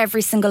that for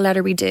every single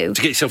letter we do.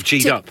 To get yourself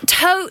G'd up.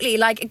 Totally.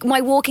 Like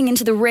my walking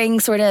into the ring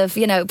sort of,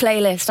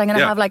 playlist. I'm going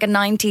to have like a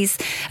 90s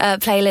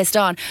playlist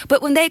on.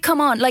 But when they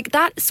come on, like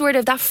that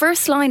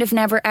first line of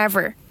Never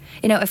Ever,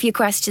 a few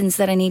questions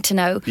that I need to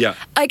know. Yeah.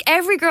 Like,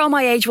 every girl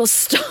my age will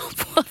stop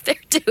what they're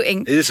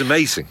doing. It is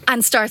amazing.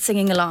 And start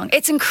singing along.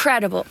 It's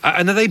incredible.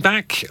 And are they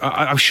back?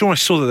 I'm sure I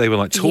saw that they were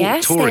like touring.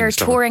 Yes, they're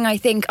touring, I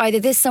think, either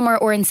this summer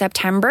or in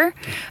September.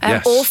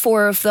 Yes. All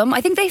 4 of them.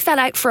 I think they fell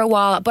out for a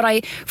while,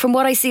 but from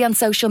what I see on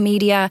social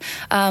media,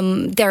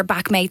 they're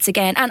back mates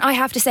again. And I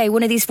have to say,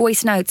 one of these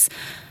voice notes,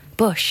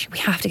 Bush, we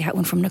have to get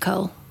one from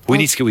Nicole. We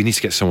need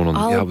to get someone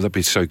on. Yeah, that'd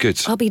be so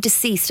good. I'll be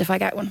deceased if I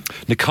get one.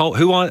 Nicole,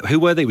 who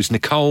were they? It was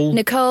Nicole,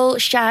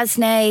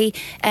 Shaznay,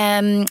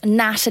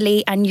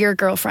 Natalie, and your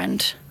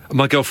girlfriend.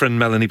 My girlfriend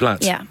Melanie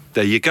Blatt. Yeah.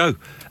 There you go.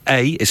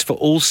 A is for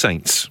All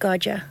Saints.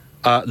 Gotcha.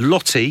 A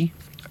lot of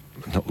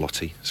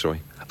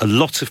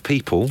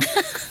people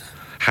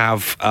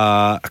have.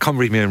 I can't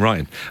read my own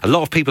writing. A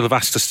lot of people have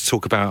asked us to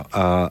talk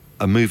about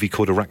a movie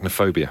called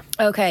Arachnophobia.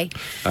 Okay.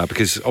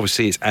 Because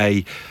obviously it's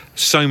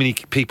so many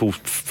people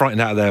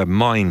frightened out of their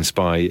minds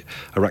by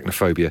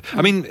arachnophobia.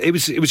 I mean, it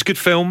was a good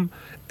film.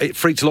 It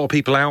freaked a lot of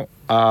people out.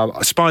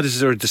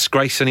 Spiders are a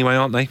disgrace anyway,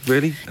 aren't they?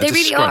 Really? They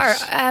really are.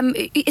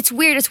 It's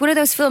weird. It's one of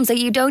those films that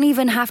you don't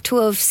even have to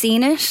have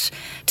seen it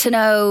to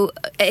know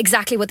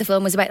exactly what the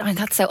film was about. I mean,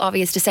 that's so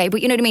obvious to say,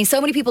 but you know what I mean? So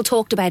many people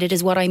talked about it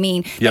is what I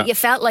mean. Yeah. That you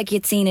felt like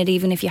you'd seen it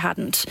even if you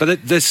hadn't. But I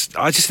just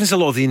think there's a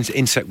lot of the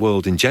insect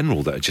world in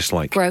general that are just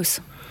like... gross.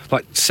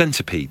 Like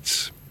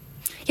centipedes.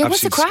 Yeah,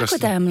 what's the Absolutely crack disgusting.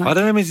 with them? Like? I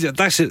don't know. I mean,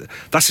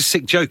 that's a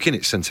sick joke,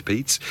 innit?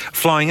 Centipedes.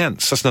 Flying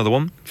ants. That's another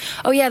one.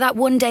 Oh yeah, that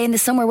one day in the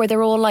summer where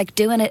they're all like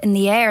doing it in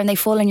the air and they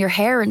fall in your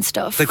hair and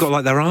stuff. They've got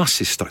like their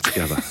arses stuck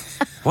together.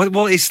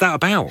 What is that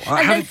about?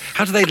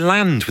 How do they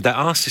land with their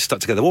arses stuck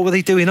together? What were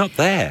they doing up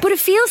there? But it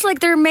feels like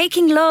they're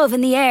making love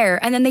in the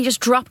air and then they just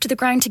drop to the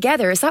ground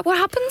together. Is that what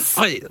happens?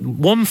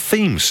 One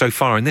theme so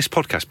far in this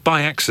podcast,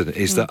 by accident,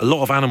 is that a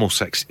lot of animal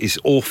sex is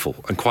awful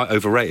and quite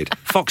overrated.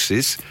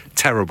 Foxes,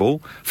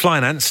 terrible.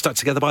 Flying ants stuck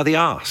together by the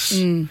arse.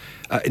 In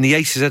the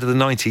A to Z of the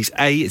 90s,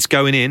 it's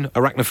going in,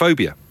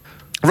 arachnophobia.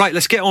 Right,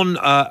 let's get on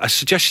a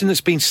suggestion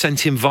that's been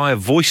sent in via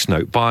voice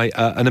note by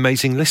an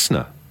amazing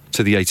listener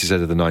to the A to Z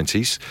of the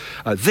 90s.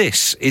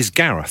 This is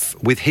Gareth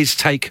with his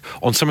take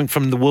on something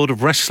from the world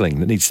of wrestling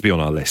that needs to be on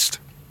our list.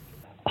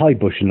 Hi,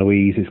 Bush and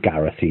Louise, it's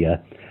Gareth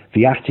here.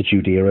 The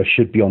Attitude Era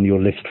should be on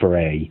your list for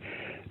A,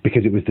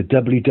 because it was the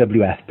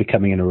WWF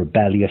becoming a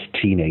rebellious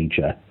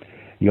teenager.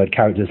 You had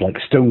characters like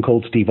Stone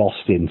Cold Steve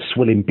Austin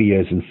swilling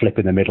beers and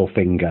flipping the middle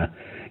finger.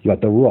 You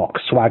had The Rock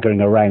swaggering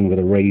around with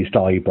a raised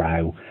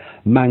eyebrow.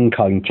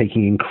 Mankind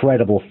taking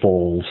incredible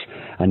falls.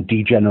 And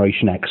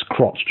D-Generation X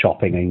crotch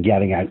chopping and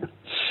yelling out,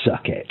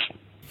 "Suck it."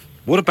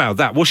 What about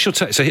that? What's your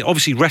take? So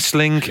obviously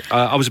wrestling,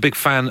 I was a big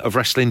fan of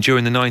wrestling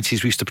during the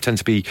 90s. We used to pretend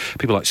to be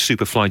people like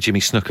Superfly Jimmy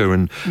Snooker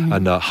and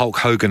Hulk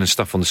Hogan and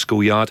stuff on the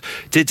schoolyard.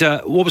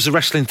 What was the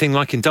wrestling thing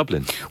like in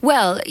Dublin?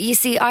 Well, you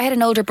see, I had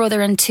an older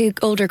brother and 2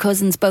 older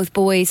cousins, both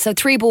boys. So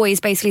 3 boys,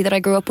 basically, that I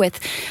grew up with.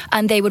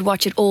 And they would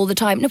watch it all the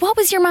time. Now, what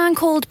was your man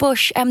called,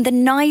 Bush? The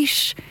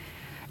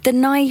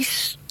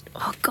night...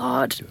 Oh,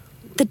 God...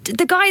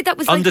 The guy that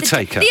was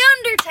Undertaker. Like the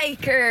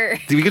Undertaker.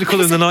 Are we going to call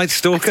him the Night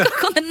Stalker?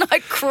 Called the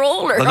Night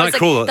Crawler. The Night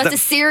Crawler. That's a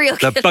serial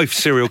killer. They're both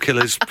serial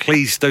killers.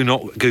 Please do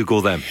not Google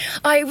them.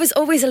 I was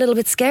always a little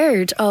bit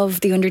scared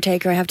of the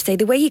Undertaker, I have to say.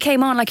 The way he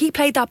came on, like he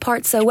played that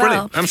part so well.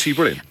 Brilliant.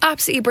 Absolutely brilliant.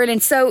 Absolutely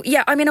brilliant. So,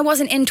 yeah, I mean, I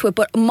wasn't into it,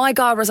 but my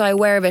God, was I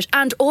aware of it.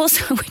 And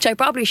also, which I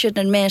probably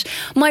shouldn't admit,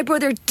 my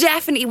brother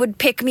definitely would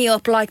pick me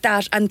up like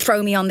that and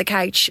throw me on the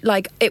couch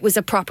like it was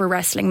a proper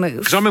wrestling move.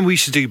 Because I remember we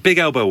used to do big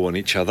elbow on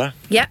each other.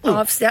 Yeah,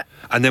 obviously. Yeah.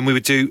 And then we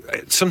would do...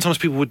 Sometimes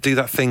people would do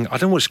that thing, I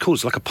don't know what it's called,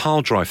 it's like a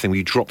pile drive thing where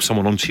you drop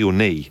someone onto your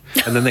knee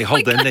and then they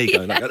hold their knee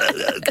going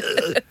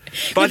like...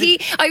 But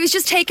I was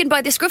just taken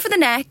by the scruff of the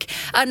neck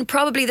and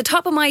probably the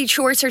top of my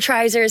shorts or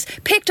trousers,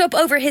 picked up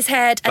over his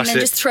head and then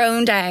just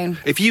thrown down.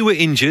 If you were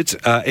injured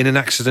in an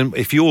accident,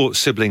 if your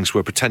siblings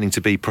were pretending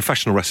to be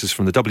professional wrestlers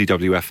from the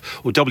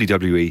WWF or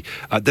WWE,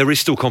 there is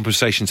still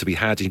compensation to be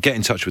had. You can get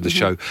in touch with the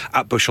show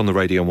at Bush on the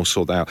Radio and we'll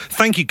sort that out.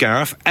 Thank you,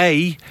 Gareth.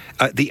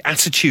 The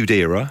Attitude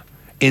Era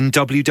in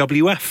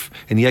WWF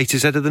in the A to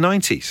Z of the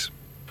 90s.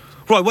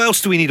 Right, what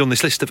else do we need on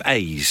this list of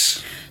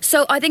A's?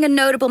 So I think a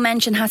notable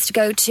mention has to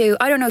go to,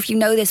 I don't know if you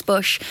know this,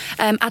 Bush,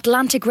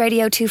 Atlantic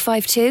Radio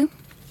 252.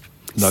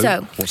 No,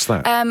 so, what's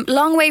that?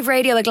 Longwave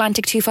Radio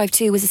Atlantic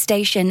 252 was a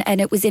station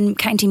and it was in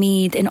County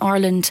Meath in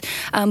Ireland,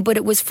 but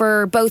it was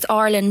for both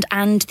Ireland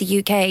and the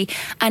UK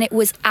and it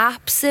was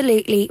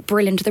absolutely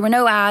brilliant. There were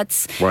no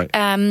ads. Right.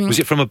 Was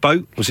it from a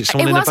boat? Was it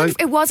someone in a boat?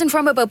 It wasn't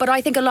from a boat, but I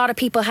think a lot of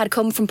people had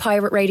come from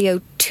pirate radio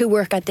to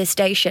work at this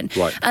station.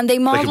 Right. And they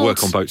modelled... They could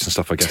work on boats and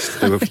stuff, I guess.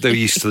 They were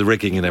used to the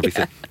rigging and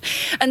everything.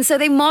 Yeah. And so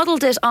they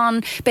modelled it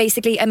on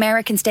basically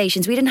American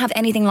stations. We didn't have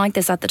anything like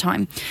this at the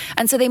time.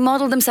 And so they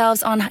modelled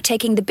themselves on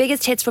taking the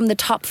biggest hits from the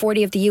top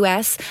 40 of the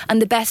US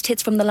and the best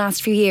hits from the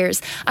last few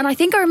years. And I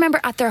think I remember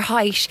at their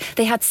height,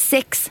 they had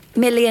 6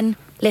 million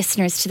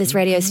listeners to this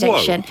radio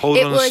station. Whoa, hold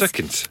on a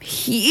second.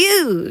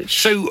 Huge.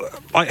 So,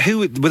 who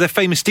were there?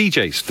 Famous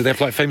DJs? Did they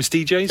have famous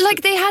DJs?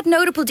 Like they had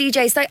notable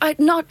DJs.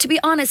 Not to be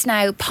honest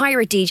now,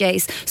 pirate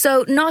DJs.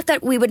 So not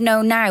that we would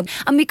know now.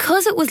 And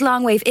because it was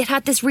long wave, it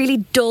had this really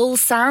dull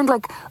sound.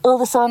 Like all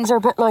the songs are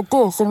a bit like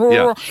this,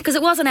 because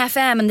it wasn't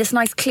FM and this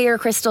nice clear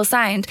crystal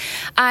sound.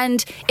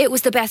 And it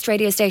was the best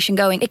radio station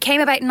going. It came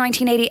about in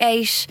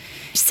 1988.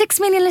 6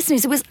 million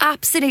listeners. It was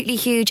absolutely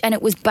huge, and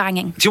it was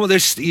banging. Do you know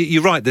what?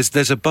 You're right.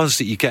 There's a buzz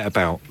that you get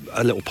about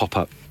a little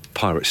pop-up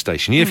pirate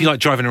station. If you like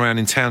driving around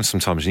in town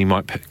sometimes and you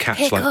might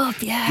catch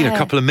a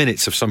couple of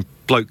minutes of some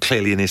bloke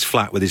clearly in his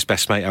flat with his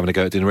best mate having a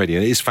go at doing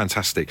radio. It is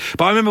fantastic.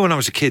 But I remember when I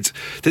was a kid,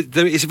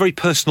 it's a very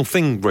personal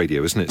thing,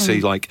 radio, isn't it? So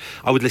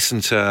I would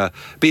listen to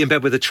Be in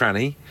Bed with a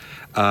Tranny,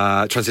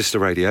 transistor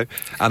radio,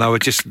 and I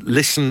would just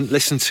listen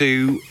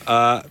to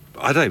I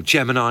don't know,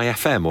 Gemini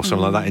FM or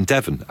something like that in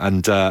Devon,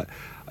 and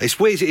it's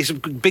weird. It's a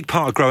big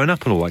part of growing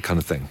up and all that kind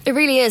of thing. It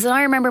really is. And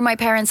I remember my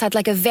parents had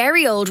like a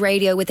very old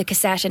radio with a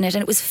cassette in it,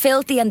 and it was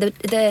filthy, and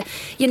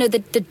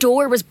the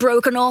door was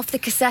broken off the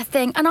cassette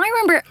thing. And I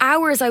remember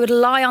hours I would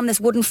lie on this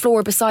wooden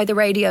floor beside the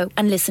radio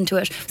and listen to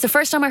it. It was the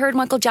first time I heard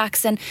Michael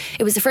Jackson.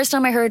 It was the first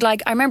time I heard, I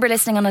remember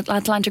listening on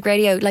Atlantic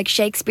Radio, like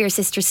Shakespeare's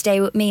Sister Stay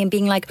With Me, and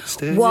being like,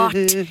 what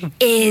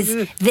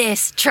is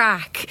this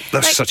track?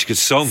 That's such a good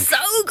song. So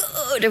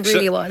good. It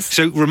really was.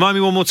 So remind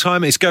me one more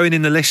time. It's going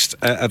in the list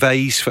of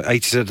A's for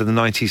 80s of the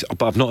 90s,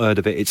 but I've not heard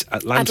of it. It's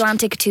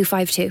Atlantic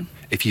 252.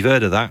 If you've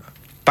heard of that,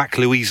 back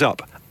Louise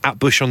up at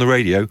Bush on the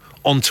Radio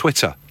on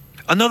Twitter.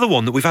 Another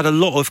one that we've had a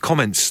lot of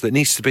comments that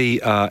needs to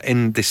be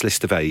in this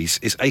list of A's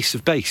is Ace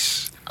of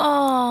Base.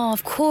 Oh,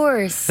 of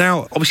course.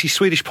 Now, obviously,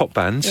 Swedish pop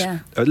band. Yeah.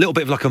 A little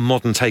bit of like a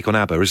modern take on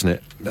ABBA,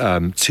 isn't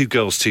it? Two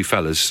girls, two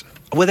fellas.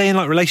 Were they in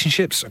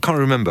relationships? I can't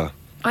remember.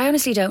 I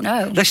honestly don't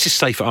know. Let's just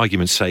say, for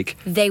argument's sake,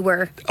 they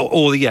were.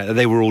 Or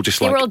they were all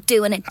just they were all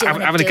doing it,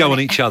 having a go on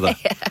each other,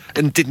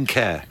 and didn't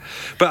care.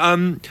 But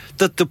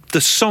the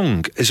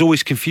song has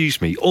always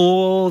confused me.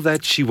 All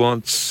that she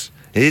wants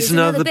is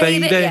another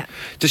baby. Yeah.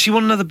 Does she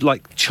want another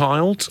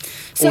child,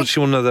 or does she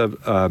want another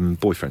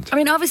boyfriend? I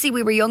mean, obviously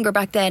we were younger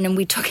back then, and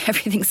we took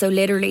everything so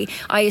literally.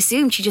 I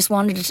assumed she just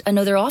wanted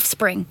another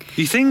offspring.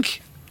 You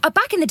think?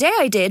 Back in the day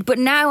I did, but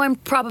now I'm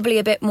probably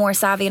a bit more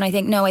savvy, and I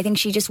think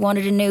she just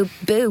wanted a new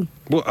boo.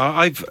 Well,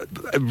 I've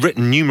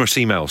written numerous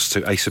emails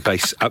to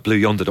aceofbase at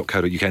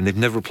blueyonder.co.uk, and they've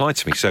never replied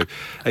to me. So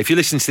if you're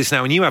listening to this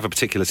now and you have a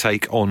particular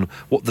take on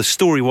what the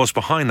story was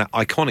behind that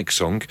iconic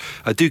song,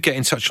 do get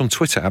in touch on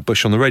Twitter at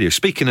Bush on the Radio.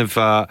 Speaking of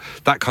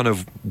that kind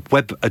of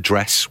web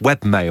address,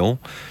 webmail,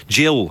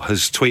 Jill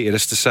has tweeted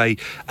us to say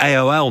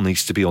AOL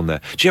needs to be on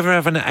there. Do you ever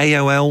have an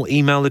AOL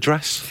email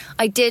address?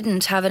 I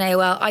didn't have an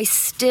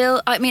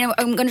AOL.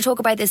 I'm going to talk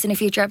about this in a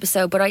future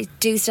episode, but I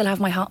do still have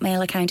my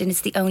Hotmail account, and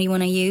it's the only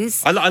one I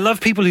use. I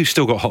love people who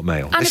still got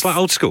Hotmail. It's like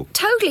old school.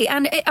 Totally,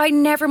 and I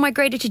never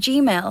migrated to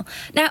Gmail.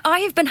 Now, I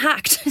have been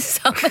hacked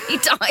so many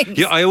times.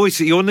 Yeah,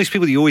 you're one of those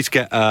people that you always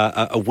get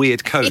a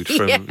weird code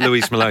from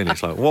Louise Maloney.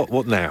 It's like,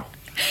 what now?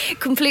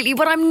 Completely,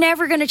 but I'm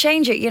never going to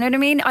change it, you know what I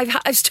mean?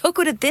 I've stuck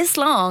with it this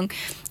long.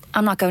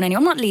 I'm not going anywhere.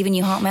 I'm not leaving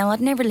you, Hotmail.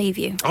 I'd never leave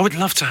you. I would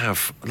love to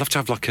have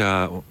like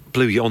a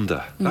Blue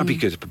Yonder. That'd be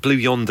good. Blue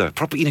Yonder,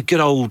 probably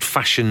good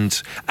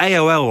old-fashioned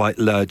AOL,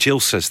 like Jill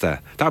says there.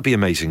 That'd be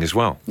amazing as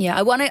well. Yeah,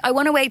 I want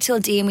to wait till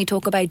D and we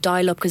talk about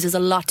dial-up, because there's a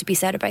lot to be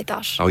said about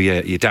that. Oh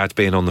yeah, your dad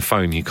being on the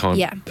phone, you can't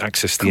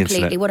access the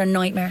internet. What a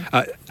nightmare.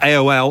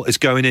 AOL is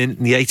going in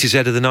the A to Z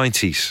of the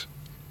 90s.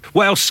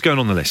 What else is going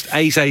on the list?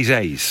 A's.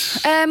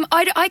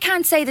 I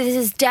can't say that this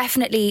is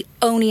definitely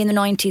only in the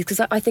 90s, because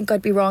I think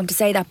I'd be wrong to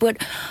say that, but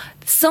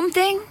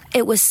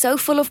it was so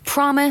full of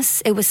promise,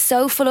 it was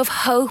so full of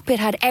hope, it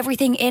had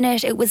everything in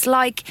it. It was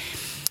like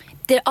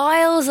the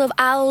aisles of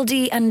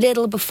Aldi and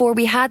Lidl before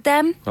we had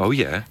them. Oh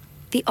yeah.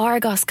 The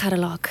Argos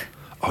catalogue.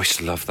 I used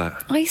to love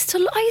that. I used to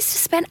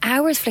spend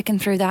hours flicking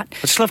through that.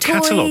 I just love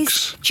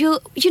catalogues.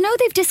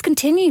 They've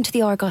discontinued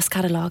the Argos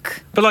catalogue.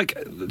 But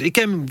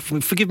again,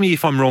 forgive me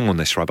if I'm wrong on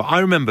this, right? But I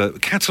remember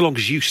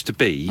catalogues used to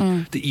be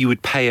that you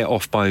would pay it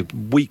off by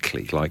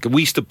weekly. Like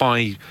we used to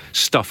buy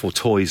stuff or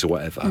toys or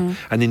whatever,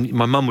 and then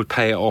my mum would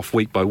pay it off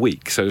week by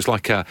week. So it was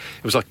like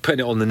putting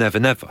it on the Never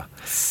Never.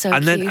 So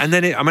and cute.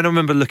 then I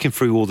remember looking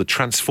through all the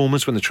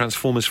Transformers when the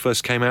Transformers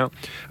first came out,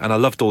 and I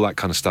loved all that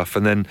kind of stuff.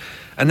 And then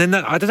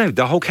that, I don't know,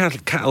 the whole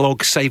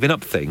catalogue saving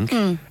up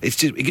thing.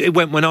 It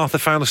went when Arthur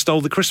Fowler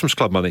stole the Christmas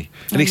Club money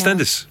in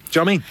EastEnders. Do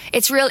you know what I mean?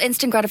 It's real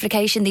instant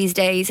gratification these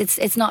days.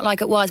 It's not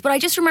like it was. But I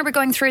just remember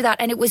going through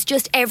that, and it was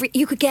just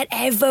you could get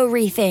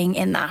everything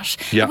in that.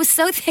 Yeah. It was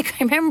so thick.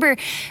 I remember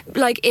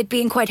it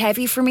being quite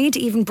heavy for me to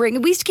even bring.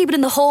 We used to keep it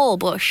in the hall,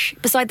 Bush,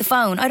 beside the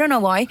phone. I don't know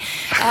why.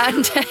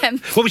 And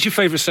what was your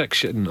favourite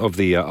section of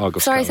the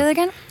Argos? Sorry, say that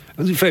again? What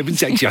was your favourite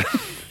section?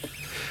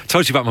 I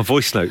told you about my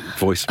voice.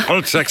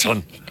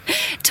 Section.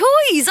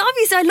 toys,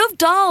 obviously. I loved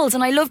dolls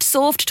and I loved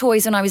soft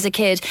toys when I was a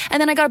kid. And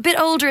then I got a bit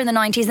older in the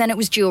 90s, then it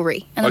was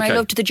jewellery. And then I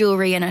loved the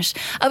jewellery in it.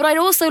 But I'd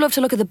also love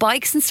to look at the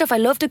bikes and stuff. I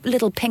loved a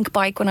little pink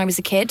bike when I was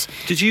a kid.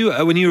 Did you,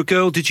 when you were a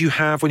girl,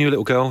 when you were a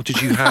little girl,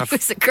 did you have, I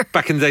was a girl.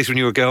 Back in the days when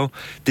you were a girl,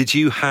 did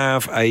you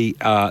have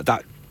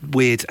that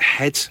weird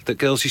head that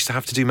girls used to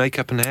have to do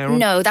makeup and hair on?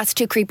 No, that's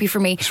too creepy for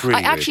me. It's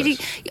really weird.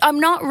 I'm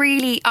not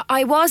really.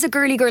 I was a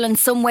girly girl in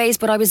some ways,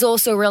 but I was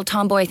also a real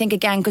tomboy. I think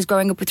again because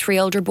growing up with 3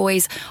 older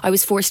boys, I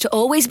was forced to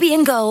always be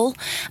in goal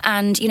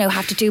and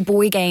have to do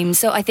boy games.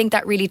 So I think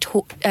that really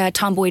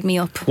tomboyed me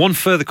up. One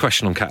further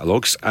question on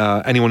catalogues.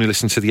 Anyone who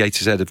listened to the A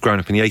to Z of growing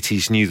up in the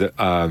 80s knew that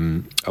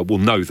will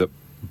know that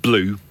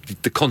blue,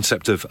 the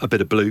concept of a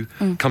bit of blue,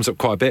 comes up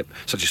quite a bit,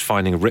 such as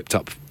finding a ripped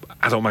up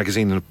adult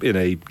magazine in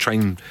a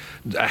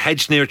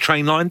hedge near a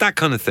train line, that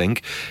kind of thing.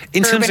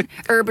 In terms of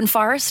urban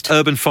forest,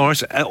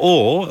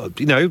 or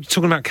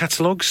talking about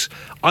catalogues,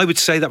 I would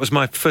say that was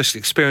my first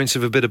experience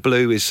of a bit of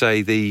blue. Is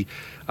say the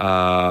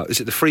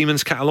is it the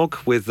Freeman's catalogue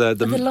with the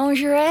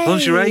lingerie?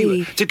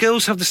 Lingerie. Do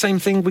girls have the same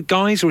thing with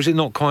guys, or is it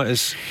not quite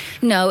as?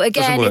 No,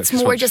 again, it's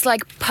more just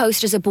like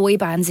posters of boy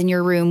bands in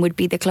your room would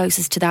be the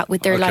closest to that.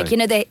 With their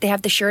they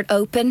have the shirt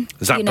open.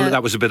 Is that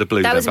that was a bit of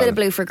blue? That was a bit of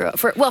blue for girl.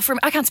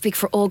 I can't speak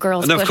for all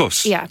girls. No, of course.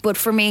 Yeah, but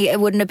for me, it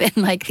wouldn't have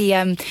been like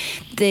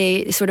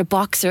the sort of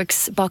boxer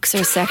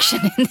section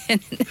in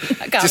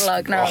the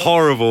catalogue. No,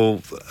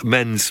 horrible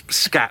men's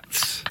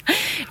scats.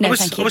 No,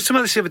 thank you. I was talking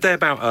about this the other day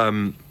about.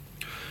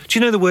 Do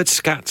you know the word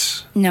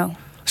scats? No.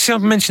 See,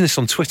 I've mentioned this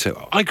on Twitter.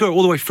 I grew up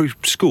all the way through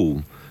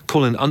school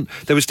calling...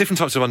 there was different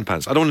types of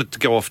underpants. I don't want to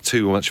go off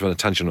too much of a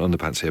tangent on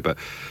underpants here, but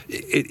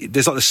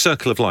there's like the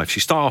circle of life. So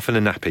you start off in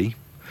a nappy,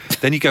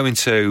 then you go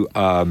into,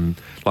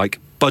 like,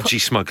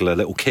 budgie smuggler,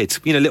 little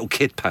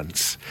kid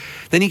pants.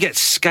 Then you get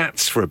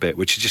scats for a bit,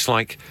 which is just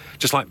like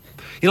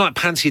like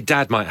pants your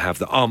dad might have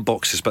that aren't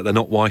boxers, but they're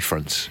not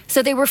Y-fronts.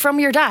 So they were from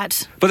your dad?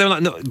 But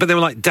they were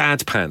like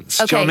dad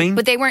pants. Okay, do you know what I mean?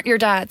 But they weren't your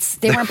dad's.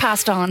 They weren't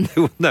passed on.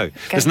 No,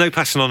 there's no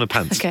passing on of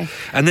pants. Okay.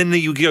 And then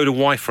you go to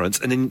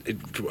Y-fronts, and then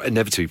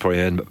inevitably probably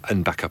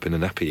end back up in a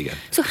nappy again.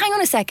 So hang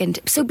on a second.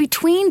 So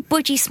between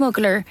budgie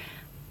smuggler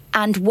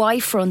and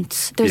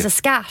Y-fronts, there's a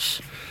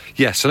scat.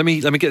 Yeah, so let me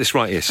get this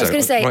right here. So, I was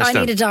going to say, I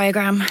need a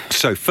diagram.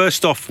 So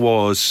first off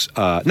was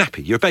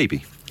nappy. You're a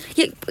baby.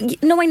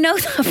 No, I know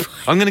that.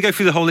 I'm going to go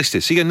through the whole list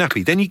here. So you go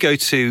nappy. Then you go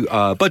to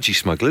budgie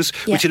smugglers,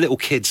 which are little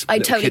kids. I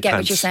totally get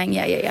pants. what you're saying.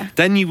 Yeah.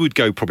 Then you would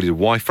go probably to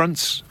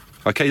Y-fronts.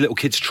 Okay, little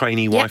kids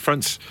trainee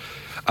Y-fronts.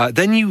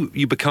 Then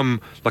you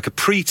become like a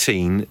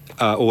preteen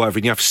or whatever,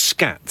 and you have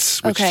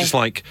scats, which is just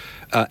like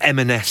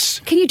M&S.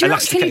 Can you draw me a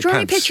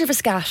pants. picture of a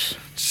scat?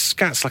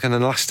 Scat's like an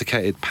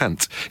elasticated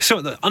pant.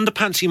 So the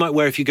underpants you might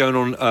wear if you're going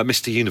on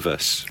Mr.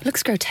 Universe.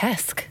 Looks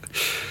grotesque.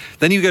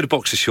 Then you go to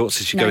boxer shorts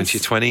as you go into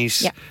your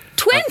 20s. Yeah.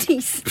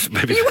 20s?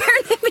 Maybe. You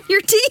wear them in your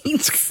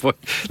teens?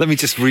 Let me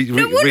just reorder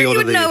no wonder you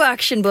had no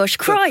action, Bush.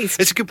 Christ.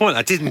 It's a good point.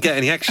 I didn't get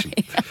any action.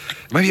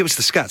 Maybe it was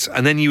the scats.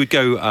 And then you would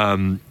go,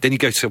 then you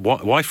go to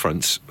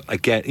Y-fronts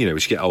again, as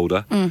you get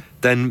older.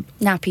 Then...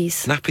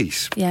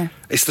 Nappies. Yeah.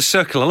 It's the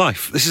circle of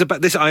life.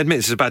 I admit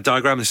this is a bad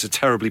diagram. This is a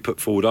terribly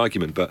put forward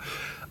argument, but...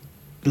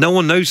 No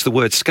one knows the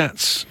word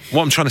scats.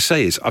 What I'm trying to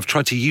say is I've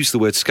tried to use the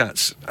word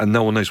scats and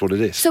no one knows what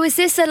it is. So is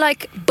this a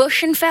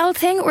Buchenfeld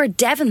thing or a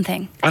Devon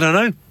thing? I don't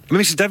know.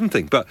 Maybe it's a Devon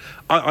thing, but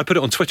I put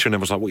it on Twitter and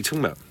everyone was like, what are you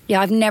talking about?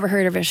 Yeah, I've never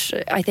heard of it.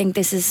 I think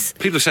this is...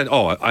 People are saying,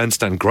 I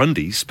understand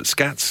grundies, but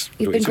scats...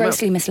 You've been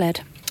grossly misled.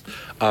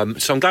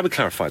 So I'm glad we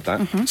clarified that.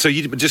 Mm-hmm. So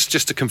you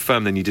just to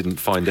confirm then you didn't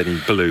find any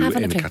blue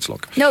in the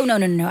catalogue? No,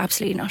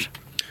 absolutely not.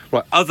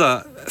 Right,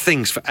 other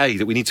things for A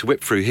that we need to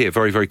whip through here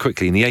very, very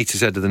quickly. In the A to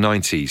Z of the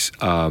 90s,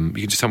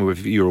 you can just tell me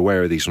if you're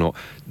aware of these or not.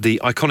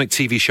 The iconic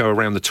TV show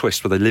Around the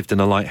Twist, where they lived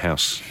in a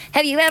lighthouse.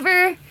 Have you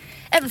ever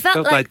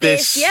felt like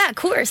this? Yeah, of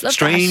course. Love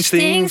Strange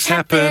things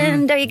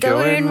happen. Are you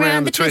going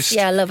around the twist?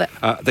 Yeah, I love it.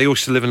 They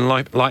also live in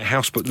a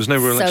lighthouse, but there's no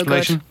real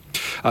explanation.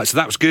 So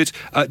that was good.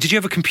 Did you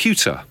have a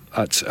computer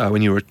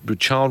when you were a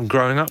child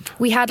growing up?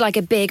 We had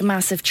a big,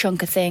 massive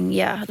chunk of thing,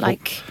 yeah.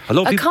 A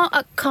lot of people...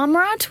 a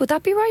comrade, would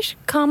that be right?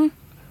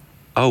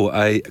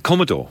 a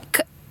Commodore.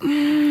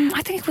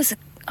 I think it was,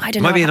 I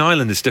don't know. Maybe in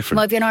Ireland it's different.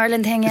 Might be an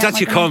Ireland thing, yeah. That's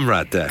your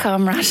comrade there.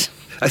 Comrade.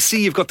 I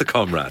see you've got the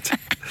comrade.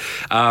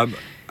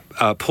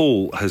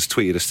 Paul has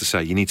tweeted us to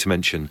say you need to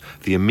mention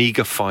the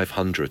Amiga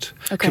 500.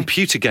 Okay.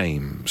 Computer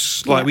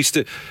games. Like we used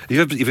to...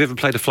 Have you ever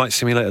played a flight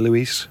simulator,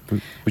 Louise?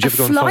 Would you ever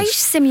go on a flight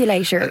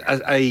simulator?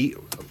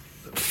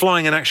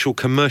 Flying an actual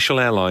commercial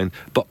airline,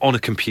 but on a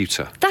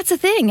computer. That's a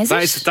thing, is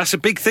it? That's a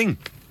big thing.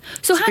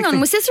 So hang on,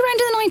 was this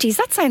around in the 90s?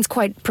 That sounds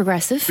quite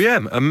progressive. Yeah,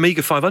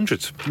 Amiga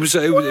 500. It was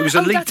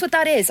a leap. That's what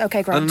that is.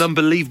 Okay, great. An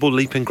unbelievable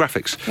leap in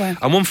graphics. Wow.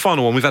 And one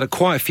final one. We've had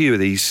quite a few of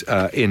these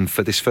in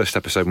for this first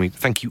episode. And we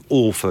thank you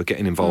all for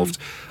getting involved.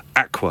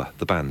 Aqua,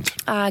 the band.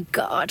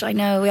 God, I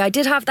know. I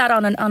did have that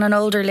on an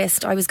older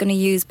list I was going to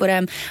use, but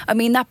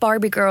that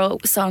Barbie Girl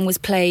song was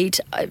played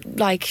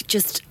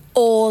just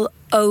all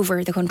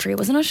over the country,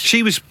 wasn't it?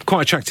 She was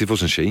quite attractive,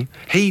 wasn't she?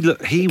 He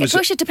was.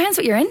 Bush, it depends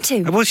what you're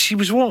into. Well, she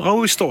was what? I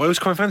always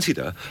quite fancied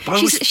her. But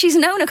she's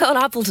no Nicole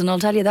Appleton, I'll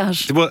tell you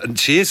that. Well,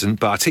 she isn't,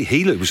 but I tell you,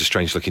 he was a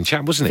strange-looking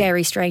chap, wasn't he?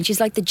 Very strange. She's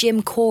like the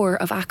Jim Core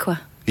of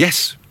Aqua.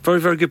 Yes,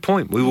 very, very good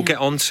point. We will get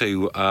on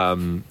to, what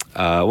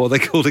are they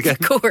called again?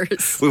 The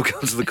cores. We'll get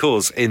on to the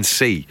cores in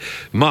C.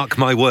 Mark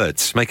my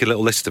words. Make a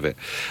little list of it.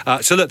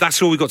 So look, that's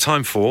all we've got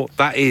time for.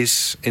 That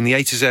is, in the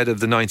A to Z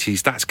of the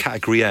 90s, that's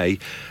category A.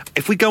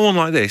 If we go on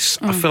like this,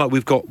 I feel like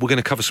we're going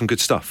to cover some good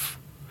stuff.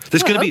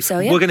 There's going to be. So,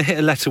 yeah. We're going to hit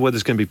a letter where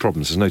there's going to be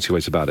problems. There's no two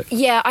ways about it.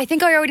 Yeah, I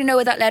think I already know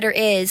what that letter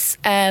is.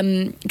 Do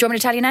you want me to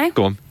tell you now?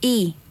 Go on.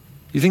 E.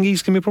 You think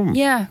E's going to be a problem?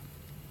 Yeah.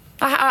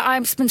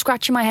 I've been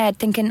scratching my head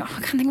thinking, I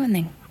can't think of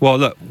anything. Well,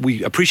 look,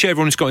 we appreciate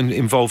everyone who's got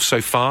involved so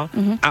far.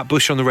 At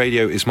Bush on the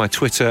Radio is my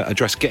Twitter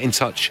address. Get in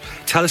touch.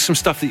 Tell us some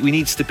stuff that we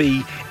needs to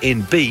be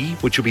in B,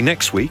 which will be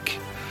next week.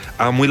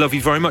 We love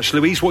you very much.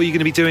 Louise, what are you going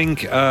to be doing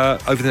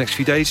over the next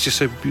few days? Just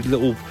so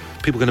little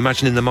people can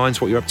imagine in their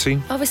minds what you're up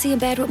to. Obviously in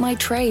bed with my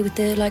tray with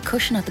the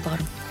cushion at the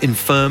bottom.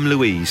 Infirm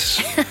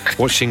Louise,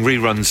 watching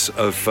reruns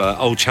of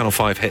old Channel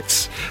 5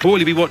 hits. What will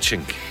you be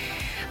watching?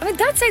 I mean,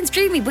 that sounds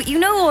dreamy, but you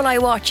know all I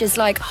watch is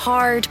like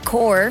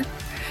hardcore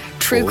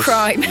true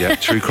crime. Yeah,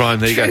 true crime,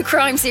 there you go. True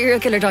crime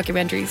serial killer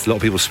documentaries. A lot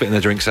of people spitting their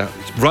drinks out.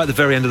 Right at the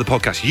very end of the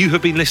podcast, you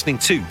have been listening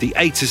to the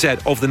A to Z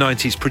of the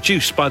 90s,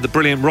 produced by the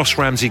brilliant Ross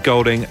Ramsey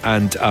Golding,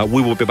 and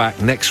we will be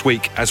back next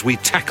week as we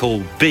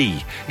tackle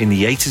B in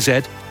the A to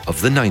Z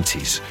of the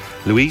 90s.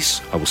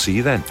 Louise, I will see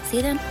you then. See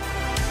you then.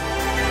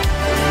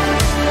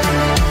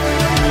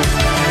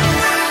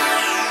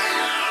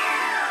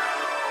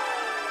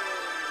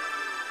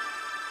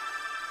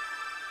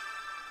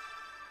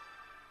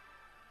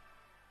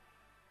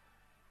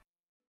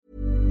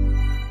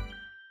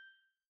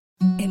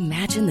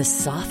 Imagine the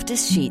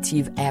softest sheets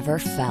you've ever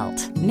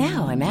felt.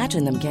 Now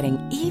imagine them getting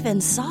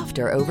even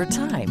softer over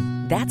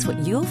time. That's what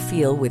you'll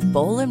feel with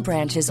Boll &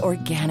 Branch's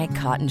organic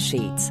cotton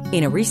sheets.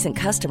 In a recent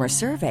customer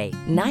survey,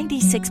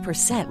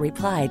 96%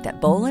 replied that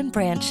Boll &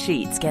 Branch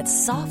sheets get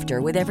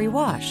softer with every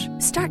wash.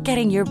 Start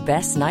getting your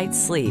best night's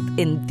sleep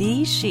in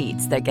these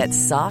sheets that get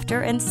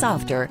softer and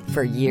softer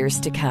for years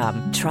to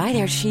come. Try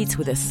their sheets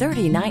with a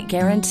 30-night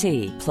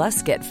guarantee.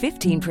 Plus, get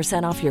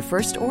 15% off your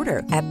first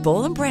order at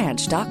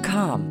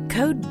BollandBranch.com.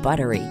 Code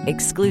BUTTERY.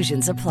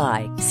 Exclusions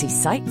apply. See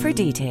site for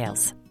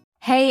details.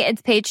 Hey,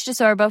 it's Paige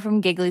DeSorbo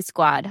from Giggly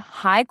Squad.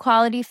 High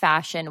quality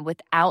fashion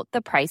without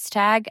the price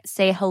tag.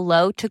 Say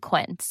hello to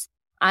Quince.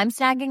 I'm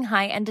snagging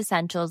high-end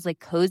essentials like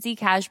cozy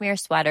cashmere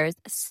sweaters,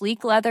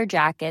 sleek leather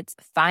jackets,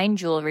 fine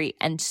jewelry,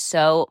 and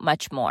so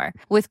much more.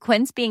 With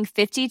Quince being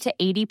 50 to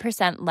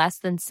 80% less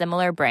than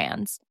similar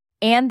brands.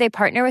 And they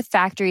partner with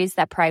factories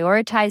that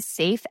prioritize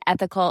safe,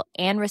 ethical,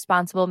 and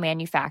responsible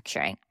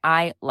manufacturing.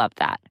 I love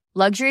that.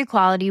 Luxury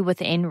quality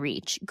within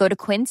reach. Go to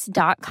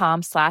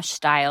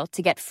quince.com/style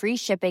to get free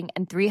shipping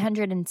and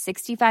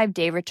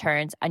 365-day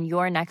returns on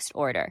your next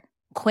order.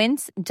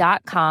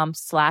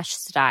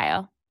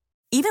 Quince.com/style.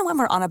 Even when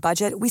we're on a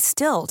budget, we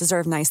still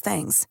deserve nice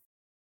things.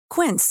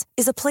 Quince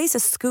is a place to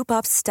scoop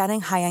up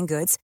stunning high-end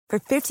goods for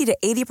 50 to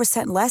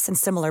 80% less than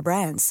similar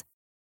brands.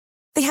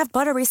 They have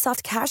buttery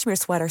soft cashmere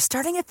sweaters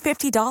starting at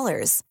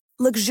 $50,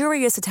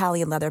 luxurious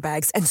Italian leather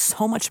bags, and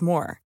so much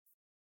more.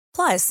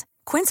 Plus,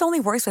 Quince only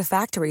works with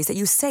factories that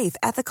use safe,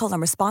 ethical,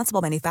 and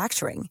responsible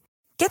manufacturing.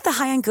 Get the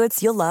high-end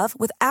goods you'll love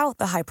without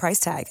the high price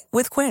tag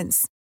with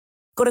Quince.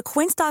 Go to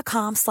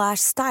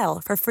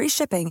quince.com/style for free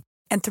shipping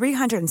and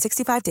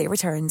 365-day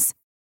returns.